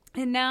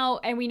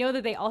 And we know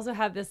that they also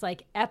have this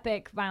like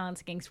epic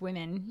violence against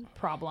women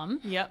problem.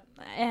 Yep.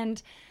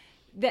 And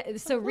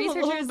so A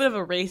researchers, little bit of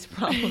a race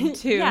problem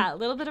too. yeah, a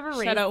little bit of a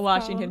race Shout out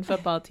Washington problem.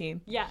 football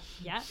team. Yeah,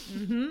 yeah.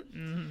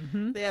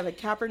 Mm-hmm. They have a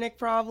Kaepernick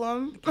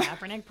problem.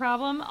 Kaepernick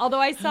problem. Although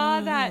I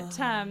saw that,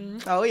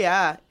 Oh,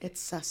 yeah.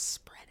 It's a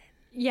spreading.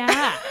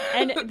 yeah,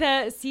 and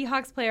the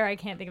Seahawks player, I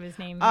can't think of his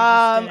name. who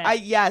just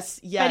did it. Yes.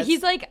 But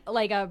he's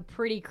like a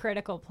pretty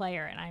critical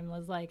player, and I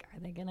was like, are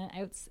they gonna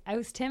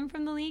oust him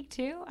from the league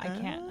too? I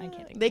can't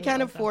think. They of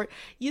can't it, so. afford.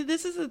 Yeah,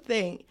 this is the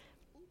thing.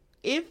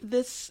 If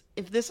this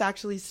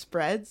actually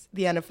spreads,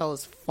 the NFL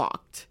is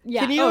fucked.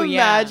 Yeah. Can you Oh,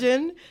 yeah.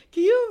 imagine?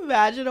 Can you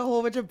imagine a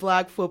whole bunch of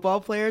black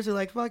football players are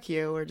like, fuck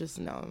you, or just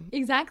no.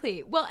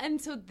 Exactly. Well, and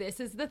so this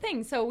is the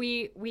thing. So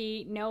we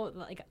know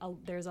like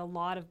there's a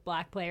lot of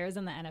black players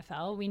in the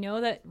NFL. We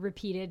know that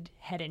repeated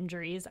head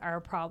injuries are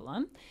a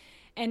problem,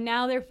 and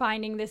now they're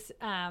finding this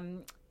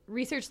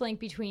research link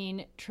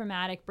between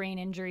traumatic brain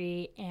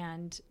injury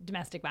and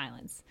domestic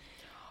violence.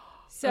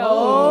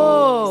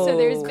 So, so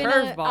there's been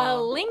a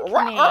Curveball. link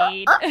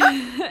made,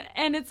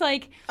 and it's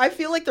like I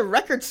feel like the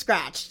record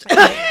scratched.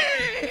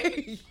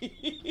 exactly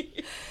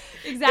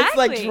It's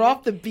like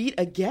drop the beat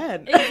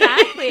again.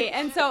 Exactly.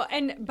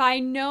 And by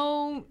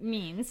no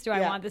means do I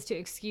Yeah. want this to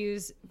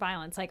excuse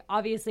violence. Like,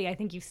 obviously, I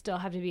think you still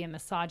have to be a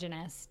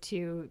misogynist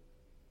to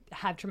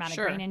have traumatic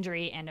Sure. brain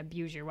injury and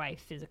abuse your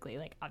wife physically,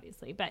 like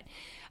obviously. But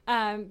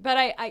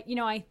I you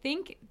know, I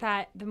think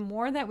that the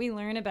more that we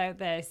learn about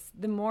this,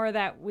 the more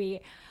that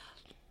we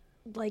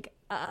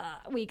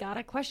got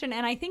a question.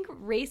 And I think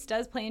race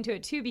does play into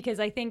it too, because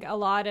I think a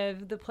lot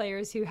of the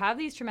players who have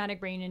these traumatic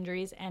brain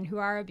injuries and who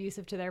are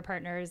abusive to their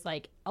partners,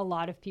 like a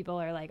lot of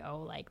people are like, oh,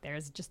 like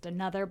there's just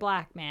another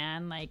black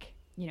man, like,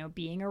 you know,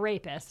 being a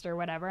rapist or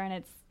whatever. And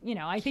it's, you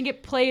know, I think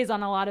it plays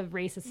on a lot of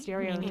racist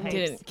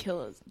stereotypes.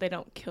 They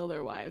don't kill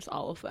their wives,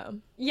 all of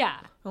them. Yeah.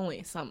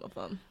 Only some of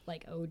them.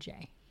 Like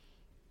OJ.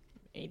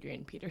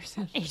 Adrian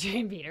Peterson.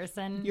 Adrian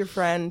Peterson. Your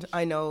friend,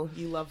 I know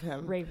you love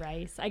him. Ray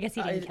Rice. I guess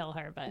he didn't kill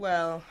her, but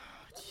Well,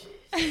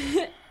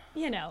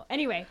 you know.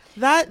 Anyway,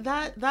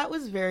 that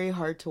was very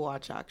hard to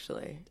watch,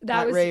 actually.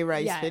 That was Ray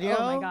Rice yeah, video.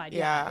 Oh my god,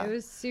 yeah. It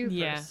was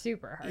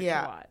super hard to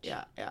watch.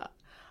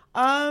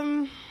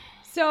 Yeah.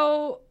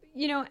 So,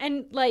 you know,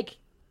 and like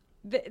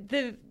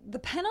the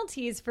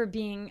penalties for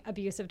being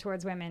abusive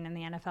towards women in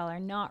the NFL are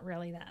not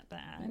really that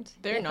bad.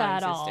 They're if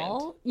at non-existent.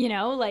 all. You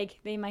know,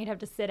 like they might have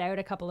to sit out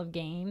a couple of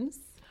games.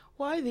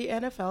 Why the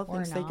NFL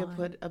thinks they could not.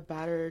 put a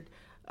battered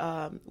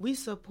we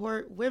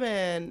support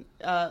women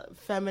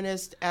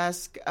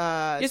feminist-esque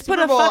Just Super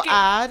put a Bowl fucking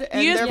ad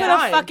and You just they're put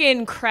fine. a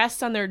fucking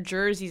crest on their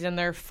jerseys and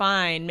they're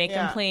fine. Make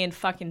them Yeah. play in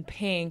fucking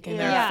pink and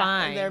Yeah, they're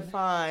fine. and they're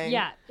fine.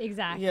 Yeah,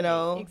 exactly. You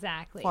know,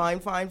 exactly.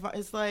 Fine.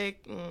 It's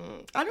like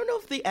I don't know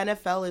if the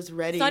NFL is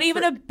ready. It's not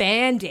even a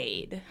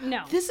Band-Aid.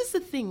 No. This is the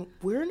thing.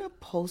 We're in a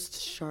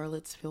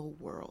post-Charlottesville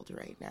world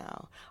right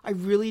now. I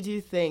really do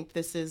think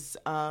this is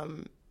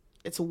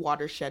it's a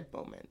watershed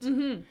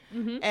moment.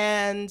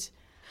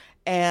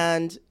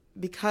 And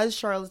because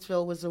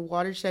Charlottesville was a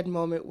watershed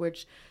moment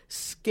which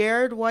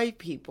scared white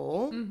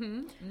people,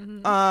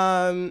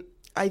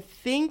 I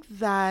think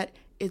that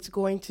it's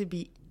going to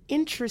be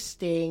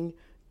interesting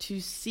to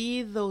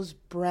see those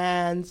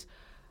brands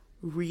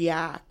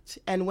react.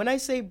 And when I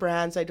say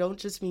brands, I don't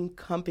just mean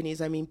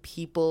companies, I mean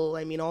people,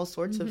 I mean all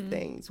sorts of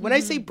things. When I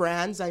say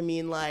brands, I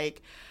mean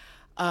like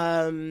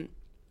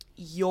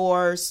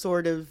your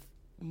sort of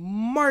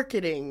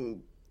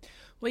marketing.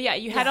 Well, yeah,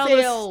 you had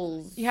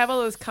sales. you have all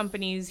those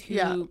companies who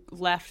Yeah.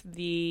 left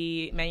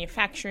the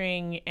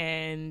manufacturing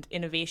and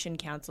innovation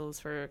councils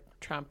for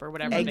Trump or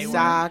whatever they were.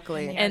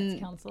 Exactly. Yeah. And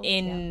councils,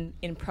 in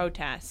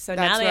protest. So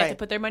That's now they have to right.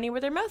 put their money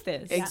where their mouth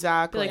is.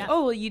 Exactly. Be like,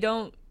 oh,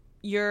 well,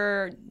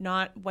 you're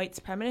not white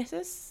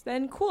supremacists?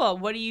 Then cool.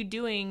 What are you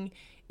doing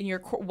in your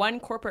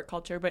one, corporate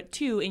culture, but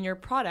two, in your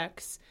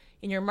products,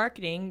 in your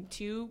marketing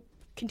to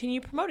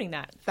continue promoting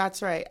that?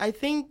 That's right. I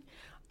think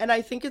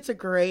it's a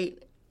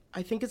great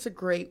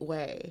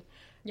way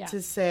Yeah.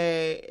 to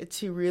say,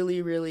 to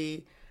really,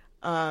 really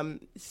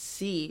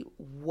see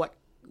what.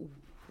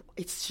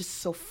 It's just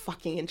so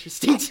fucking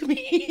interesting to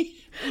me.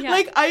 Yeah.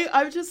 Like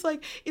I was just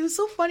like, it was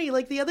so funny.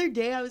 Like the other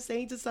day I was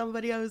saying to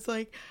somebody, I was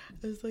like,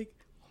 oh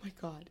my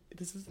God,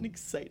 this is an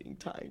exciting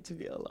time to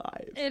be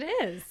alive. It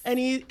is. And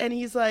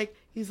he's like,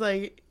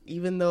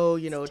 even though,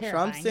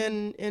 Trump's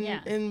terrifying.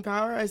 in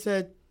power, I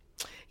said,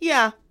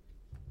 yeah,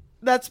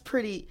 that's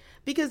pretty,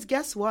 because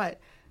guess what?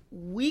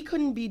 We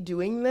couldn't be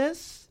doing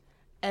this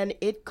and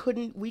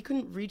we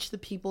couldn't reach the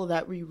people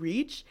that we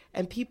reach,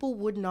 and people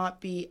would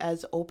not be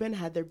as open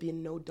had there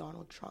been no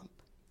Donald Trump.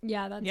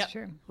 Yeah, that's Yep.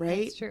 true.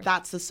 Right? That's true.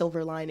 That's the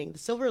silver lining. The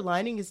silver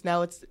lining is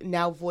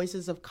now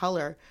voices of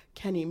color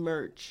can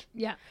emerge.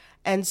 Yeah.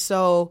 And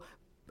so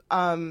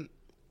when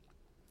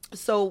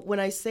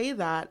I say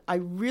that, I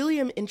really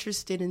am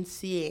interested in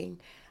seeing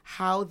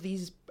how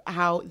the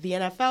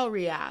NFL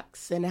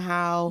reacts, and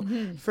how,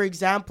 for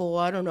example,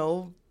 I don't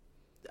know,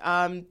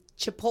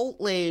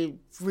 Chipotle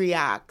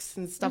reacts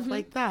and stuff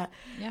like that.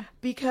 Yeah.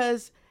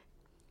 Because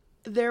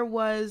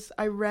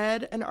I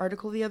read an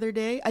article the other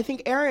day. I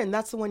think, Aaron,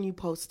 that's the one you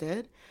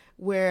posted,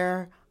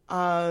 where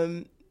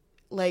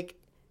like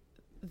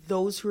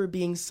those who are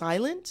being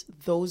silent,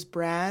 those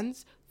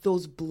brands,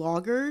 those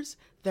bloggers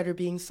that are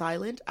being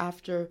silent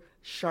after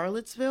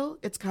Charlottesville,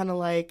 it's kind of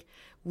like,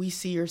 we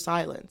see your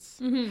silence.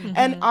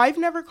 And I've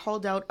never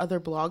called out other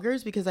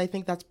bloggers because I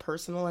think that's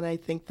personal, and I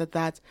think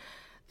that's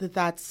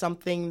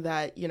something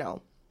that,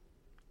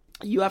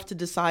 you have to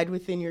decide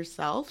within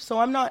yourself. So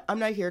I'm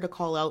not here to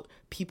call out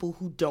people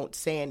who don't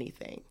say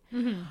anything.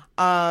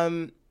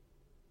 In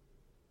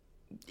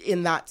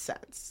that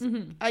sense.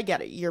 I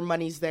get it. Your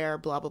money's there,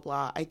 blah, blah,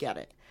 blah. I get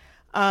it.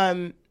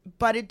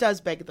 But it does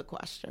beg the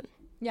question,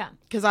 Yeah.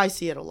 because I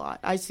see it a lot.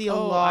 I see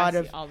all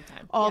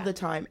the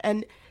time.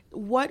 And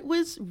what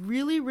was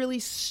really, really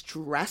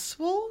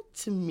stressful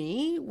to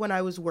me when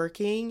I was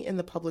working in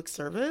the public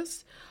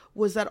service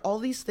was that all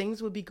these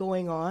things would be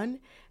going on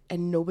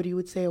and nobody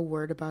would say a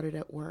word about it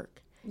at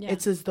work. Yeah.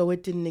 It's as though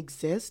it didn't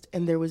exist,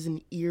 and there was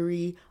an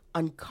eerie,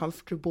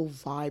 uncomfortable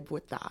vibe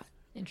with that.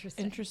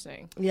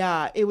 Interesting.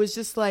 Yeah, it was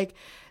just like,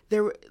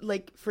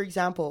 for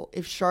example,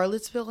 if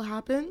Charlottesville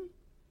happened,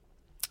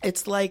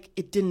 it's like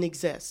it didn't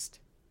exist.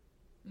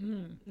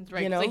 That's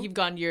right. You know? It's like you've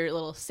gone to your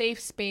little safe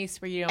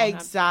space where you don't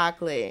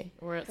Exactly.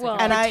 where it's Well-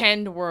 like a And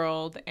pretend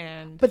world.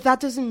 And But that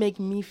doesn't make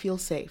me feel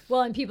safe.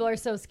 Well, and people are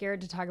so scared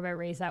to talk about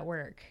race at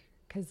work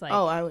Because like,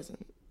 Oh, I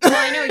wasn't. well,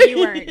 I know you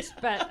weren't,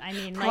 but I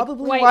mean, like,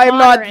 Probably white why I'm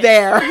not moderates-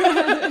 there.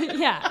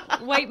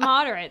 Yeah, white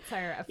moderates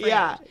are afraid.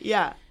 Yeah,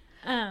 yeah.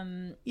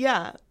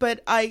 Yeah,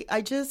 But I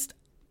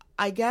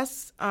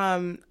guess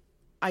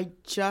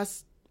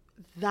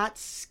that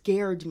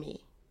scared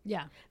me.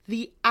 yeah,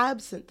 The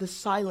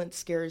silence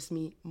scares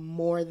me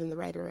more than the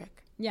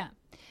rhetoric. yeah.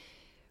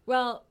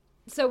 Well,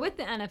 so with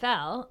the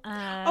NFL,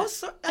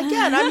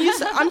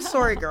 I'm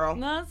sorry, girl.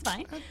 no, that's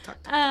fine.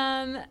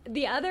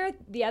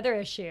 The other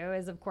issue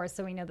is, of course,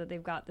 so we know that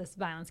they've got this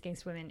violence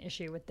against women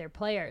issue with their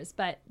players,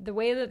 but the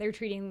way that they're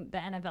treating the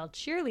NFL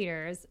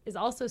cheerleaders is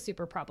also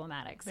super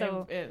problematic.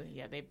 So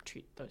they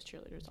treat those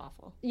cheerleaders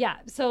awful. yeah,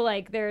 so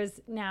like there's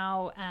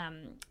now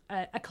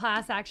a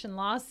class action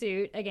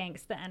lawsuit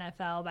against the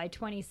NFL by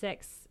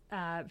 26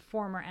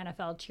 former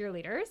NFL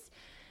cheerleaders.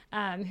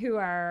 Who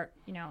are,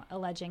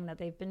 alleging that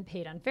they've been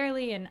paid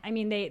unfairly. And I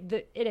mean,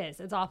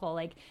 it's awful.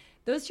 Like,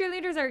 those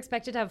cheerleaders are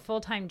expected to have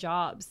full-time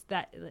jobs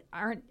that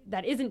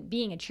isn't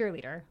being a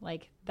cheerleader.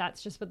 Like,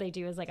 that's just what they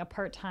do as like a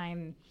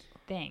part-time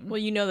thing. Well,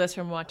 you know this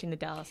from watching the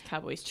Dallas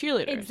Cowboys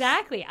cheerleaders.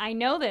 Exactly. I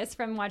know this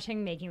from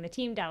watching Making the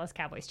Team, Dallas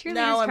Cowboys cheerleaders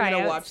Now I'm tryouts.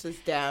 gonna watch this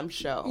damn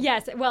show.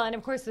 Yes, well, and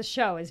of course the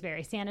show is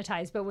very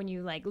sanitized, but when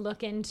you like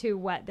look into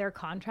what their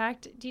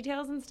contract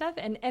details and stuff,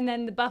 and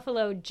then the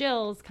Buffalo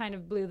Jills kind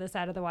of blew this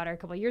out of the water a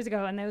couple of years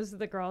ago, and those are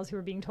the girls who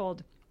were being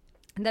told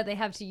that they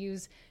have to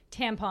use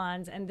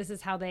tampons, and this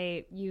is how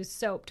they use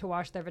soap to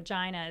wash their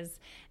vaginas,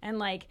 and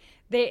like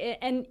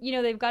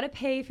they've got to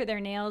pay for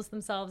their nails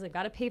themselves, they've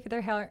got to pay for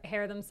their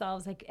hair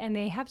themselves, like, and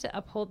they have to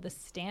uphold the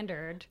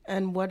standard.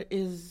 And what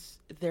is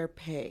their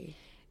pay?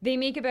 They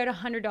make about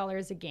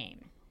 $100 a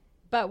game,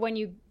 but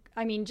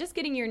just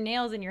getting your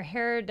nails and your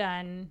hair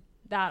done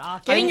that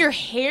often, Getting your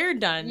hair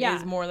done Yeah.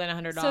 is more than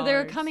 $100. so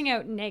they're coming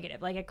out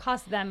negative. Like, it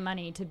costs them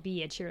money to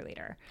be a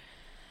cheerleader.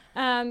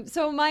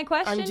 So my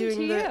question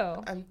to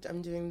you,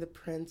 I'm doing the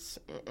Prince.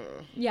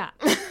 yeah,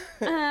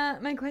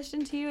 my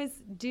question to you is: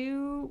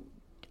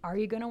 are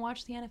you going to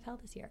watch the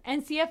NFL this year?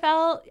 And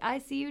CFL, I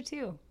see you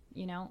too.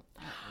 You're not.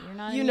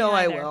 You know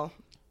I will.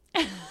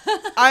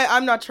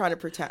 I'm not trying to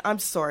pretend. I'm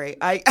sorry.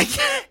 I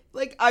can't.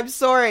 Like, I'm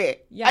sorry.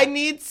 Yeah. I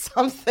need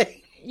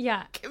something.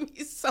 Yeah, Give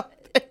me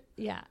something.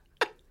 yeah.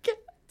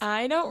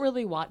 I don't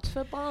really watch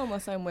football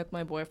unless I'm with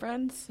my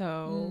boyfriend,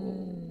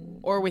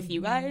 or with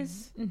you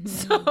guys.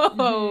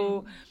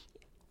 So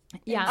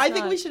Yeah, I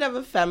think we should have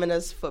a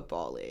feminist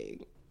football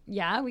league.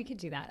 yeah, we could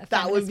do that.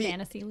 That would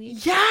feminist be fantasy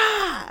league.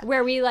 Yeah.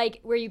 Where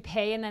you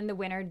pay and then the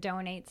winner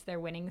donates their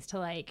winnings to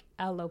like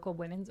a local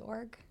women's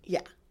org.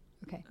 Yeah.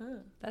 Okay,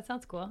 that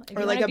sounds cool. If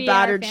Or you like wanna a be in our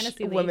battered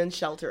fantasy league- women's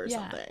shelter or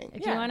Yeah. something.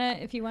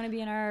 If you wanna be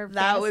in our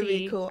That would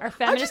fantasy- be cool. Our I'm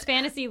feminist just-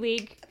 fantasy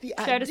league. The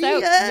Shout us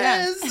ideas.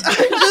 out.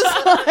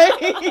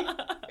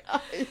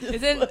 I'm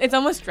just like, it's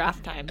almost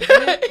draft time.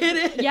 Isn't it? it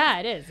is. Yeah,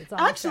 it is. It's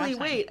almost Actually,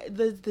 draft time.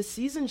 wait. The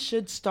season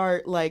should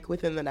start like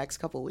within the next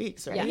couple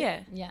weeks, right?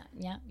 Yeah.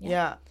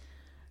 Yeah.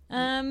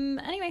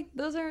 Anyway,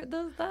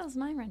 that was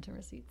my rental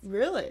receipts.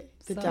 Really?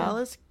 The So-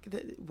 Dallas,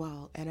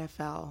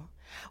 NFL.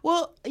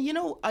 Well,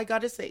 I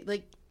gotta say,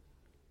 like,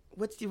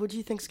 what do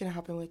you think's gonna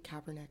happen with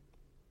Kaepernick?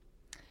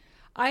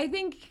 I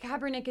think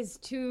Kaepernick is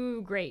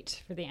too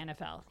great for the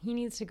NFL. He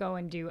needs to go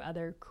and do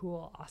other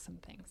cool, awesome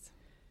things.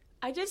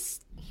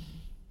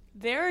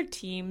 There are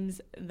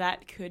teams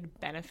that could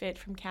benefit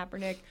from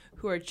Kaepernick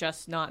who are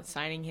just not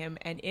signing him,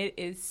 and it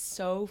is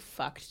so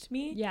fucked to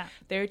me. Yeah.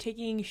 They're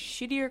taking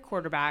shittier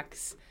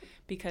quarterbacks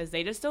because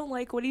they just don't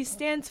like what he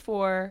stands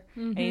for,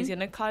 and he's going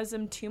to cause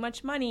them too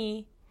much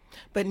money.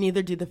 But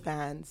neither do the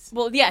fans.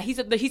 Well, yeah, he's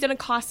going to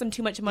cost them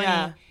too much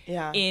money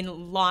Yeah.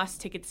 in lost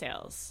ticket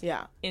sales,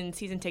 Yeah. in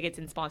season tickets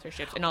and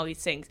sponsorships and all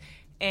these things.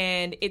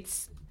 And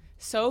it's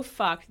so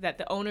fucked that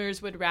the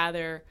owners would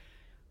rather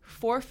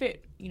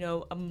forfeit,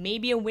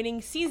 maybe a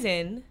winning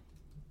season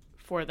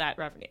for that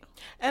revenue.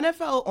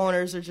 NFL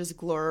owners are just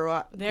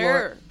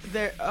They're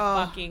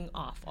oh, fucking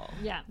awful.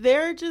 Yeah.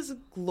 they're just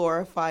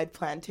glorified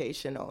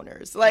plantation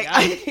owners. Like,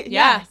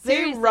 Yeah, they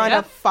seriously. run a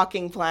Yep.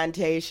 fucking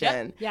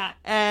plantation. Yeah.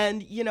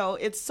 And,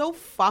 it's so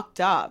fucked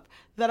up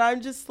that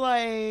I'm just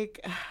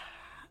like,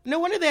 no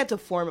wonder they had to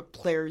form a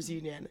players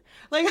union.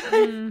 Like,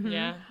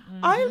 Yeah.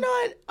 I'm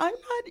not,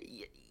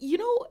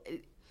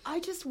 I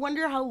just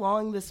wonder how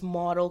long this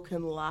model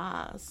can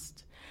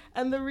last.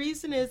 And the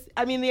reason is,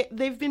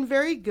 they've been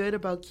very good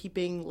about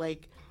keeping,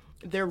 like,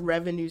 their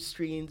revenue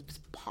streams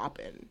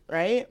popping,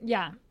 right?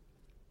 Yeah.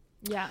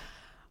 Yeah.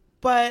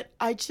 But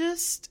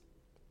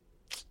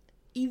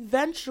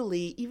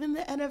eventually, even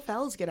the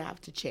NFL is going to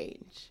have to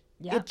change.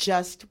 Yeah. It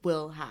just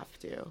will have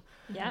to.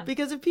 Yeah.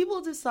 Because if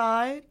people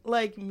decide,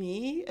 like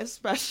me,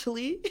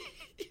 especially,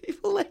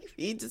 people like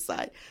me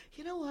decide,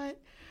 you know what?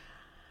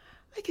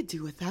 I could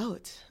do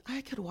without.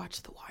 I could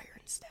watch The Wire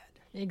instead.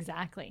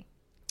 Exactly.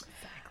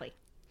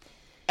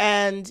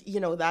 And,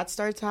 that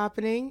starts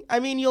happening.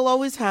 You'll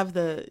always have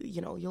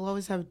you'll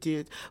always have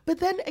dudes. But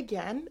then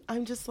again,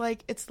 I'm just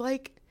like, it's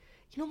like,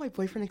 my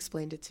boyfriend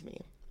explained it to me.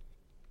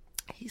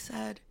 He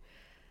said,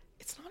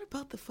 it's not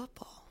about the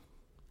football.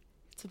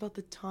 It's about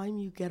the time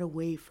you get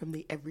away from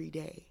the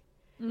everyday.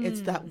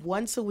 It's that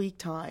once a week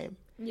time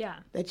Yeah.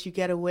 that you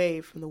get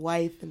away from the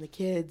wife and the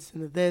kids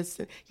and the this.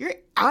 And your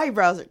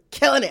eyebrows are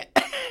killing it,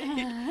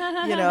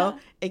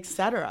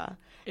 etc.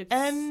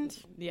 And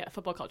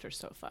football culture is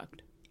so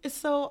fucked.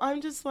 so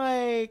I'm just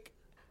like,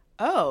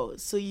 oh,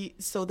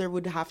 so there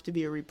would have to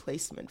be a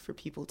replacement for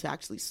people to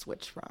actually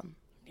switch from.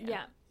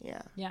 Yeah.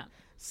 Yeah. Yeah.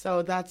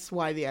 So that's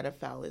why the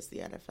NFL is the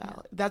NFL.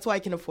 Yeah. That's why I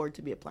can afford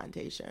to be a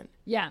plantation.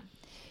 Yeah.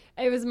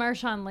 It was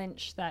Marshawn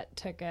Lynch that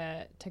took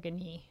a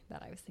knee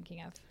that I was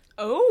thinking of.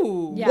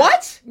 Oh. Yeah.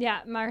 What?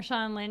 Yeah,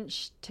 Marshawn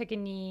Lynch took a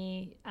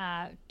knee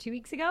 2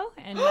 weeks ago,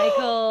 and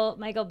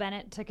Michael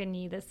Bennett took a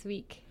knee this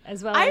week,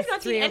 as well I as have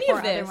not 3 seen or any 4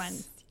 of this. other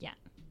ones. Yeah.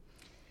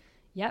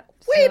 Yep.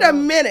 Wait So, a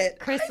minute.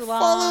 Chris I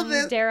follow Long,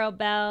 this. Darryl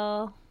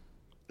Bell.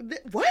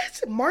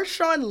 What?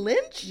 Marshawn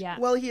Lynch? Yeah.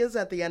 Well, he is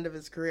at the end of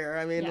his career.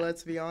 I mean, Yeah.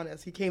 let's be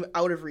honest. He came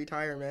out of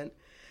retirement.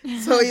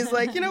 So he's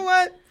like, you know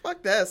what?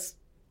 Fuck this.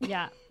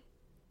 Yeah.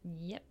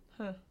 Yep.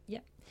 Huh.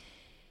 Yep.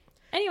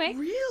 Anyway,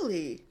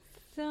 Really?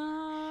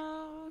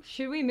 so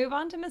should we move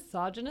on to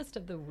misogynist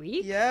of the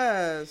week?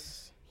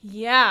 Yes.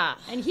 Yeah.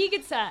 And he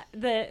gets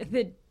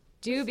the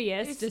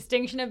dubious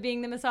distinction of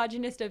being the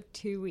misogynist of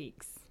 2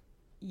 weeks.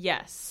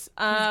 Yes.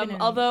 been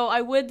in- Although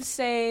I would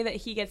say that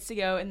he gets to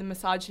go in the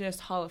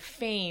Misogynist Hall of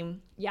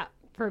Fame, Yeah,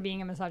 for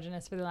being a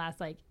misogynist for the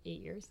last 8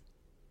 years,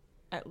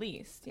 at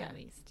least. Yeah. at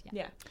least. Yeah.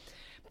 Yeah.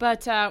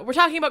 But we're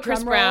talking about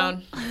Chris Drum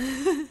roll.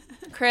 Brown.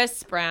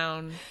 Chris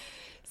Brown.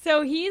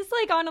 So he's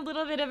on a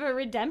little bit of a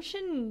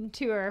redemption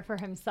tour for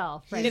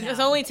himself right It's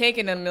now. only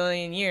taken a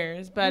million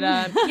years, but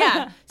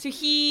yeah. So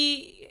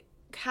he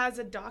has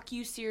a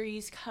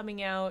docu-series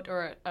coming out,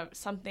 or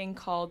something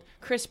called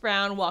Chris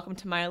Brown, Welcome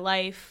to My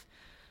Life.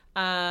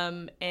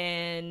 And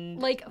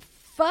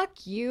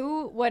fuck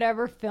you,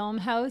 whatever film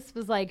house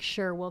was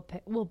sure,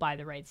 we'll buy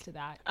the rights to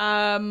that.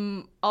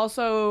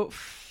 also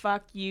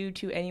fuck you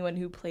to anyone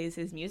who plays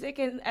his music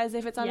as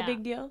if it's not a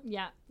big deal.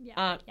 Yeah.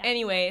 Yeah.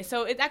 Anyway,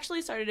 so it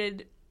actually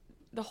started,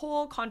 the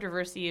whole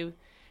controversy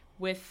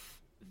with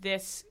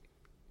this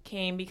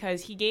came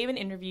because he gave an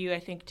interview, I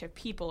think, to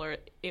People, or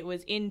it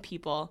was in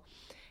People,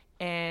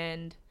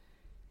 and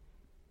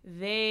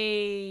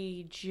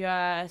they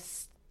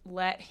just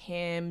let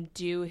him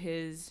do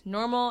his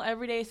normal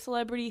everyday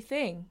celebrity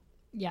thing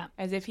Yeah.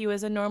 as if he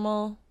was a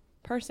normal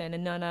person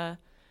and not a,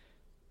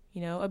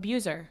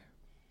 abuser.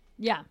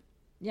 Yeah.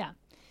 Yeah.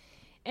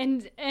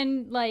 And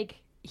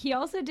he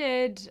also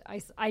did,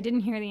 I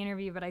didn't hear the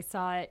interview, but I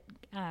saw it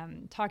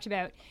talked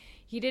about,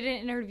 he did an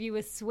interview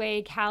with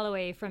Sway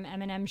Calloway from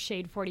Eminem's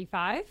Shade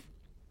 45.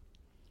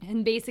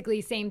 And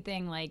basically same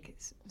thing,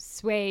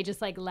 Sway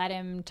just let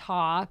him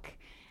talk.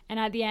 And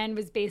at the end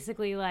was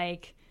basically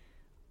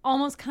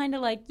almost kind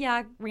of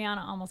yeah,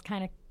 Rihanna almost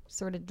kind of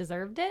sort of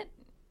deserved it,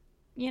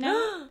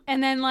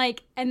 and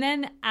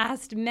then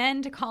asked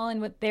men to call in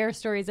with their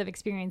stories of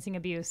experiencing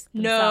abuse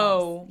themselves.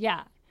 No.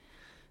 Yeah.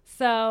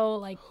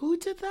 So Who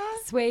did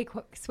that?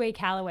 Sway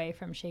Calloway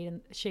from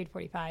Shade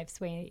 45,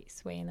 Sway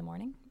in the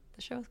Morning,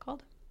 the show is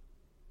called.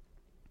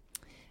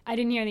 I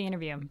didn't hear the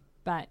interview,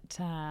 but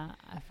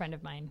a friend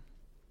of mine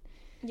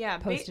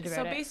posted about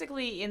so it.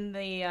 basically in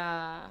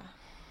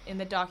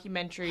the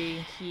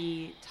documentary,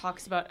 he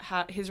talks about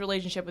how his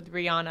relationship with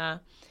Rihanna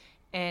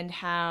and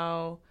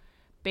how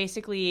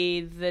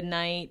basically the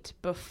night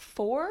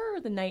before,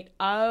 the night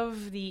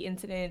of the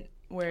incident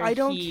where I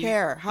don't he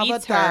care. How about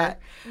beats her, that?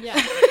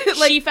 Yeah.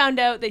 she found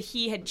out that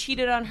he had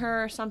cheated on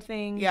her or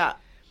something. Yeah.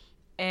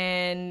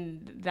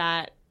 And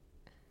that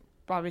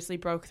obviously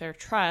broke their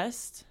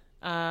trust.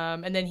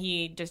 And then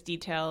he just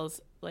details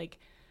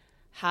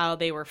how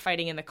they were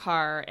fighting in the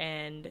car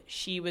and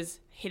she was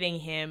hitting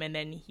him, and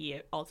then he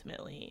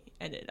ultimately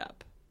ended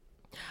up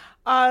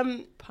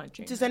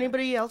punching Does her.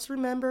 anybody else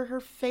remember her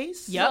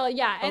face? Yep. Well,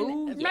 yeah, and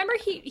Oh, yeah. remember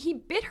he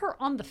bit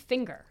her on the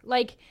finger.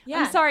 Yeah,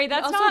 I'm sorry, he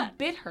that's also not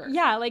bit her.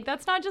 Yeah,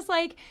 that's not just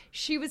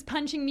she was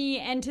punching me,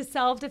 and to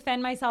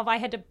self-defend myself, I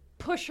had to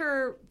push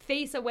her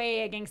face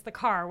away against the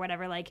car, or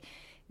whatever.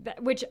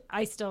 Which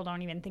I still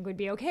don't even think would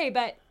be okay.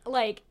 But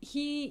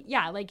he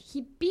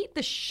beat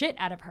the shit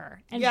out of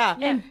her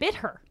and bit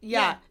her.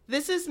 Yeah.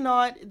 This is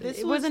not. This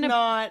It was wasn't a-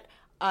 not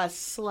a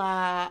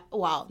slap.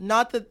 Well,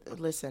 not that.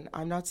 Listen,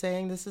 I'm not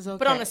saying this is okay.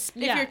 But on if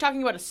Yeah. you're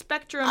talking about a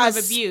spectrum a of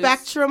abuse,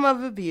 spectrum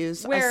of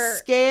abuse, Where- a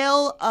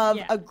scale of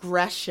Yeah.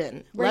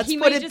 aggression. Where Let's he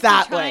put might it just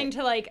that be way. trying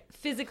to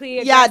physically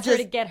aggress Yeah, her just-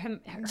 to get her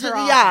Ju-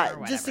 off yeah,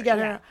 or just to whatever. get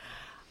Yeah. her.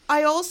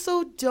 I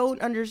also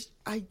don't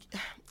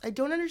I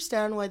don't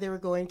understand why they were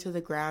going to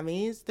the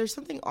Grammys. There's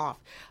something off.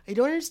 I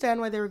don't understand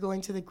why they were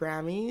going to the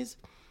Grammys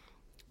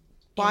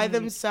by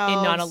themselves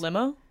in not a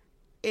limo.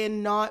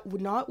 and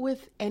not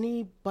with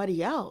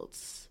anybody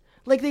else.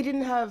 They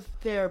didn't have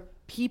their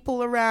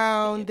people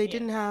around. They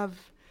didn't have.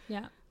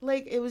 Yeah.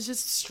 It was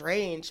just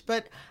strange.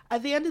 But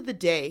at the end of the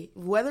day,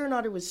 whether or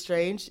not it was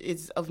strange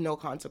is of no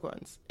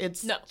consequence.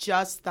 It's No.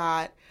 just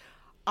that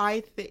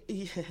I think,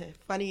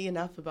 funny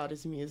enough about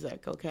his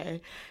music,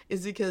 okay,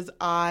 is because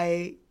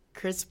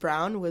Chris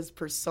Brown was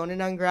persona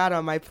non grata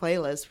on my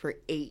playlist for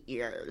 8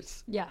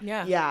 years. Yeah.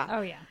 Yeah. Yeah.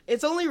 Oh yeah.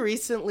 It's only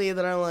recently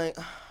that I'm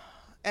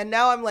And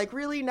now I'm like,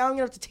 really? Now I'm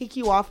gonna have to take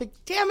you off? Like,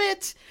 damn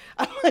it!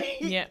 I'm like,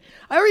 Yeah.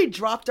 I already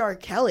dropped R.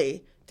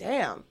 Kelly.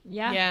 Damn.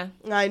 Yeah. Yeah.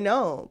 I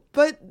know,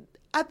 but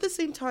at the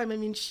same time, I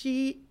mean,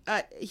 he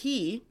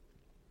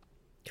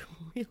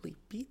really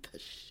beat the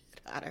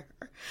shit out of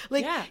her.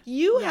 Like, Yeah.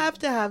 you have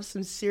to have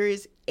some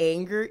serious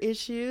anger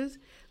issues,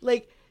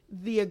 like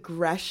the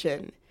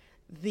aggression,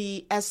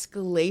 the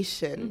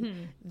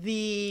escalation,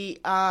 the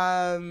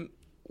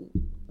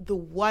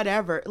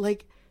whatever,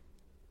 like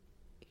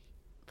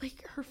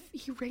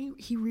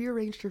he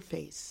rearranged her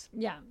face.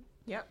 Yeah.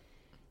 Yep.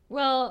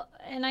 Well,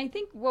 and I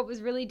think what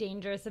was really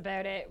dangerous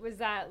about it was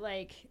that,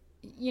 like,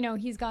 you know,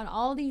 he's got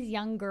all these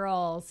young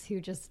girls who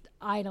just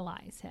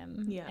idolize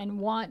him and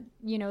want,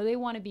 you know, they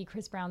want to be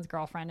Chris Brown's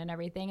girlfriend and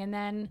everything. And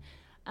then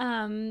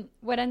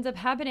what ends up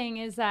happening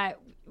is that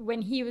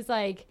when he was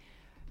like,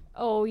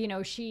 oh, you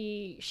know,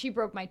 she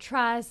broke my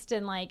trust,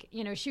 and, like,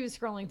 you know, she was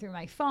scrolling through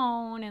my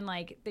phone, and,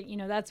 like, you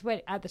know, that's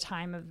what, at the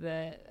time of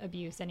the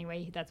abuse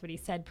anyway, that's what he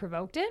said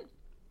provoked it.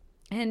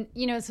 And,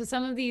 you know, so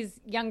some of these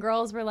young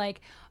girls were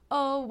like,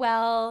 oh,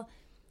 well,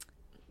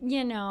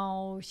 you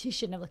know, she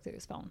shouldn't have looked through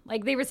his phone.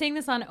 Like, they were saying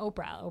this on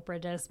Oprah. Oprah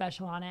did a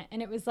special on it.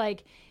 And it was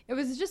like, it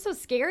was just so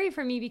scary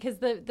for me because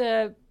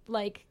the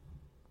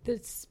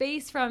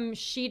space from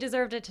she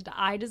deserved it to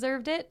I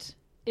deserved it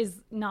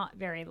is not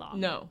very long.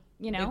 No.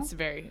 You know? It's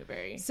very,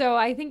 very. So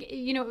I think,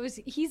 you know,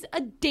 he's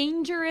a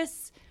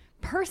dangerous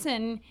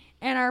person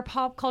in our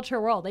pop culture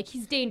world. Like,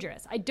 he's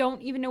dangerous. I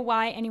don't even know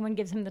why anyone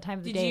gives him the time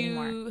of the day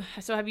anymore.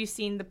 So have you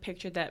seen the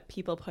picture that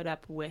people put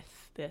up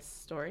with this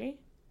story?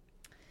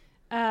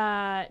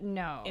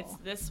 No. It's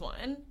this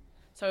one.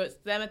 So it's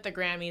them at the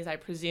Grammys, I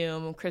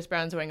presume. Chris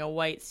Brown's wearing a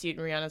white suit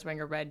and Rihanna's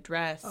wearing a red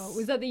dress. Oh,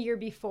 was that the year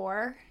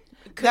before?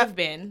 Could have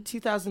been.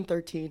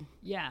 2013.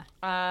 Yeah.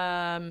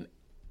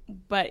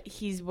 But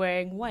he's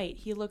wearing white.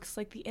 He looks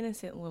like the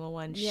innocent little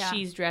one. Yeah.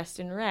 She's dressed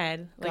in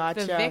red, like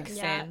the Gotcha. vixen.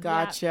 Yeah.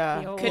 Gotcha.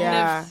 the old- Couldn't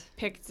Yeah. have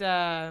picked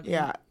a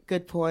Yeah,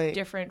 good point.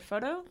 different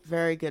photo.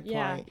 Very good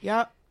Yeah. point.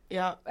 Yep.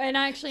 And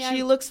actually,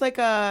 She looks like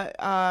a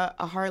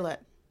harlot.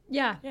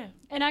 yeah. Yeah.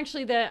 And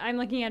actually, I'm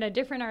looking at a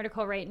different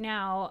article right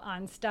now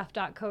on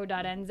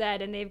stuff.co.nz,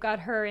 and they've got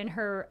her in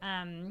her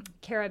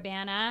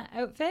Caravana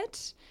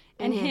outfit,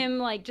 and him,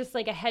 like, just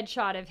like a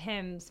headshot of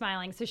him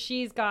smiling. So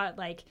she's got,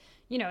 like,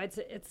 you know, it's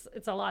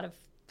a lot of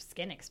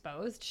skin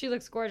exposed. She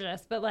looks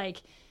gorgeous, but,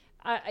 like,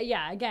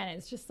 yeah, again,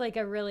 it's just like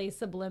a really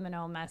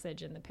subliminal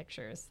message in the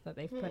pictures that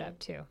they've put up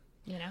too.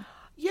 You know?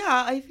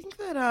 Yeah, I think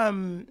that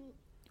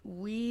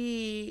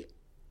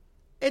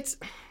it's,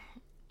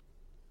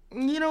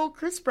 you know,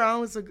 Chris Brown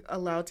was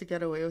allowed to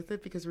get away with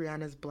it because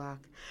Rihanna's black.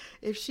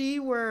 If she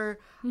were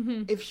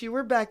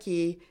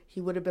Becky, he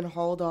would have been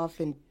hauled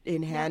off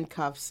in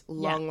handcuffs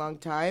long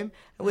time.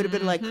 It would have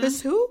been like,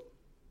 Chris who?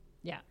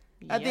 Yeah.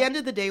 At the end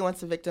of the day,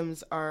 once the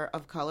victims are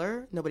of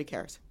color, nobody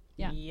cares.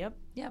 Yeah. Yep.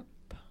 Yep.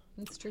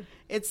 That's true.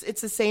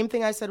 It's the same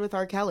thing I said with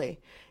R. Kelly.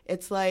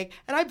 It's like,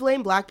 and I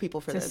blame black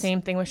people for It's this. the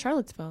same thing with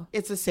Charlottesville.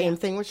 It's the same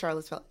thing with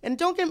Charlottesville. And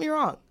don't get me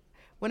wrong.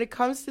 When it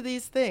comes to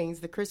these things,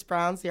 the Chris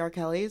Browns, the R.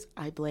 Kellys,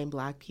 I blame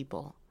black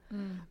people.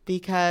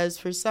 Because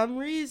for some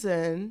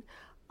reason,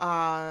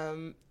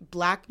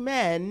 black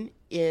men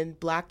in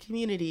black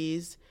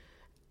communities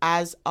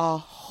as a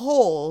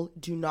whole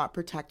do not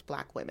protect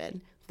black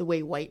women the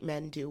way white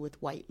men do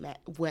with white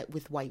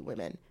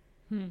women.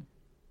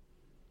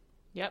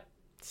 Yep.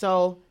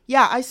 So,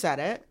 yeah, I said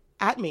it.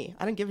 At me.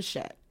 I don't give a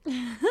shit.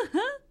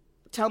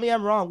 Tell me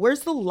I'm wrong.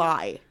 Where's the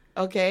lie?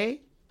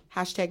 Okay?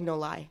 Hashtag no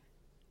lie.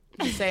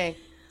 I'm just saying.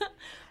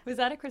 Was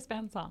that a Chris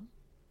Brown song?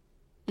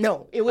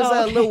 No, it was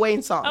a Lil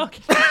Wayne song.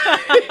 Okay.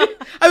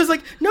 I was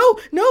like, no.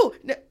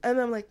 And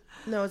I'm like,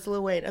 no, it's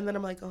Lil Wayne. And then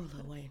I'm like, oh,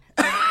 Lil Wayne.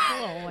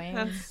 Oh,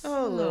 Wayne.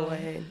 Oh, Lil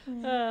Wayne.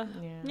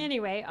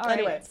 Anyway, all right.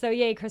 Anyway. So,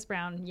 yay, Chris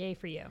Brown. Yay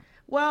for you.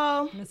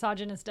 Well,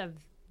 Misogynist of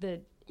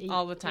the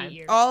All the time. 8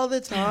 years. all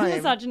the time.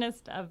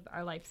 Misogynist of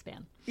our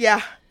lifespan.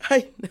 Yeah,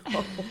 I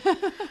know.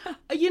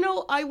 You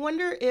know, I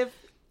wonder if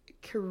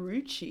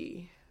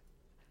Karrueche,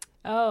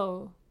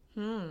 Oh.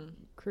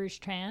 Karrueche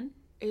Tran.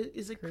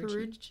 is it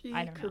Karrueche?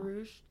 I don't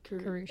know.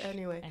 Karrueche.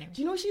 Anyway. Anyway.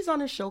 Do you know she's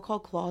on a show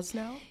called Claws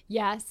now?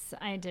 Yes,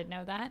 I did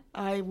know that.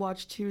 I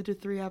watched 2 to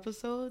 3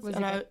 episodes. Was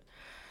and it good?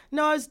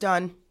 No, I was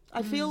done.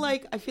 I feel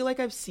like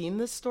I've seen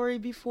this story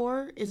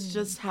before. It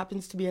just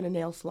happens to be in a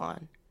nail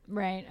salon.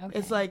 Right. Okay.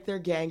 It's like they're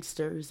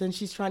gangsters, and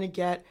she's trying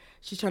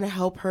to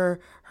help her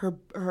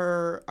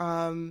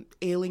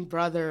ailing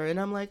brother, and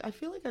I'm like, I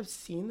feel like I've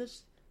seen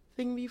this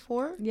thing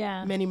before.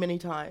 Yeah. Many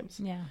times.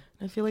 Yeah.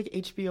 I feel like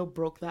HBO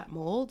broke that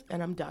mold,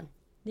 and I'm done.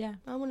 Yeah.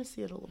 I want to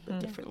see it a little bit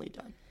differently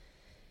done.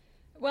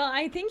 Well,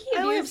 I think he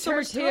I only have abused so her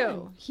much too.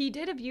 time. He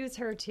did abuse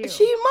her too.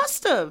 She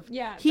must have.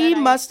 Yeah, He but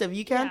I- must have.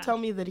 You can't yeah. tell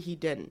me that he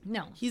didn't.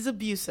 No. He's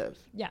abusive.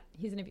 Yeah,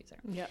 he's an abuser.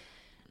 Yep.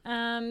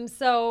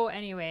 So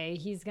anyway,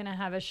 he's gonna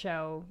have a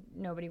show.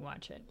 Nobody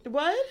watch it.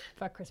 What?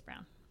 Fuck Chris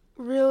Brown.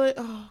 Really?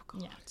 Oh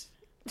God. Yeah.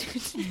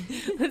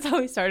 That's how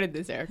we started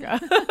this, Erica.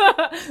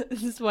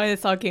 This is why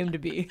this all came to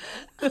be.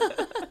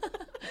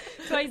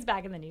 So he's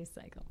back in the news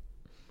cycle.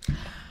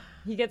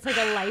 He gets like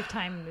a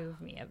Lifetime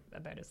movie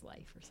about his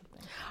life or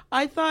something.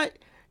 I thought,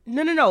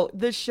 no.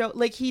 The show,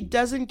 like, he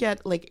doesn't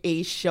get like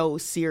a show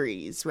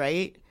series,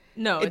 right?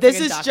 No, it's This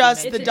like a is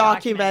just It's the a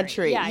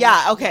documentary. documentary.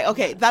 Yeah, Yeah,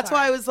 okay. That's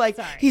sorry. why I was like,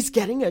 Sorry. he's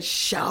getting a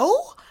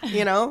show?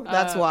 You know,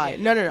 that's why.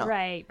 No.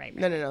 Right.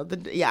 No.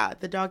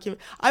 The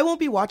document. I won't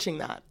be watching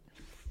that.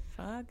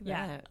 Fuck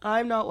Yeah. that.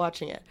 I'm not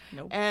watching it.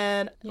 Nope.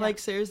 And like,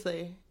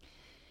 seriously.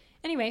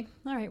 Anyway,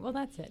 all right. Well,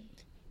 that's it.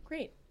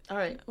 Great. All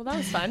right. Well, that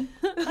was fun.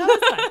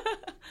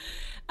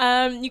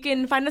 You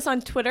can find us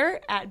on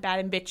Twitter at Bad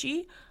and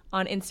Bitchy,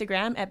 on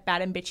Instagram at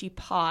Bad and Bitchy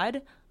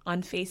Pod,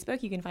 on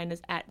Facebook you can find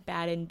us at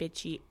Bad and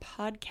Bitchy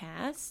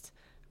Podcast,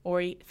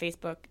 or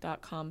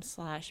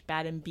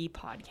facebook.com/Bad and B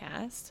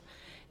Podcast,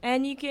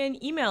 and you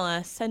can email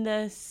us, send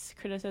us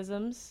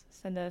criticisms,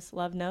 send us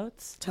love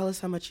notes. Tell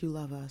us how much you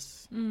love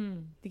us.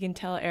 You can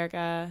tell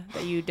Erica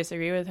that you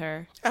disagree with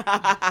her.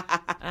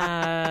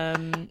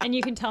 And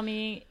you can tell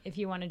me if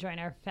you want to join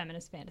our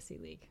Feminist Fantasy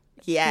League.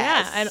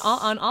 Yes. Yeah, and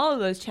on all of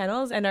those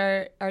channels. And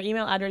our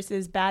email address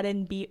is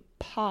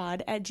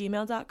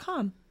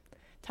badandbpod@gmail.com.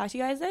 Talk to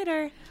you guys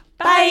later.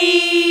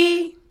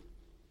 Bye.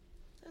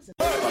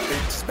 My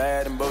bitch is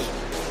bad and bullshit.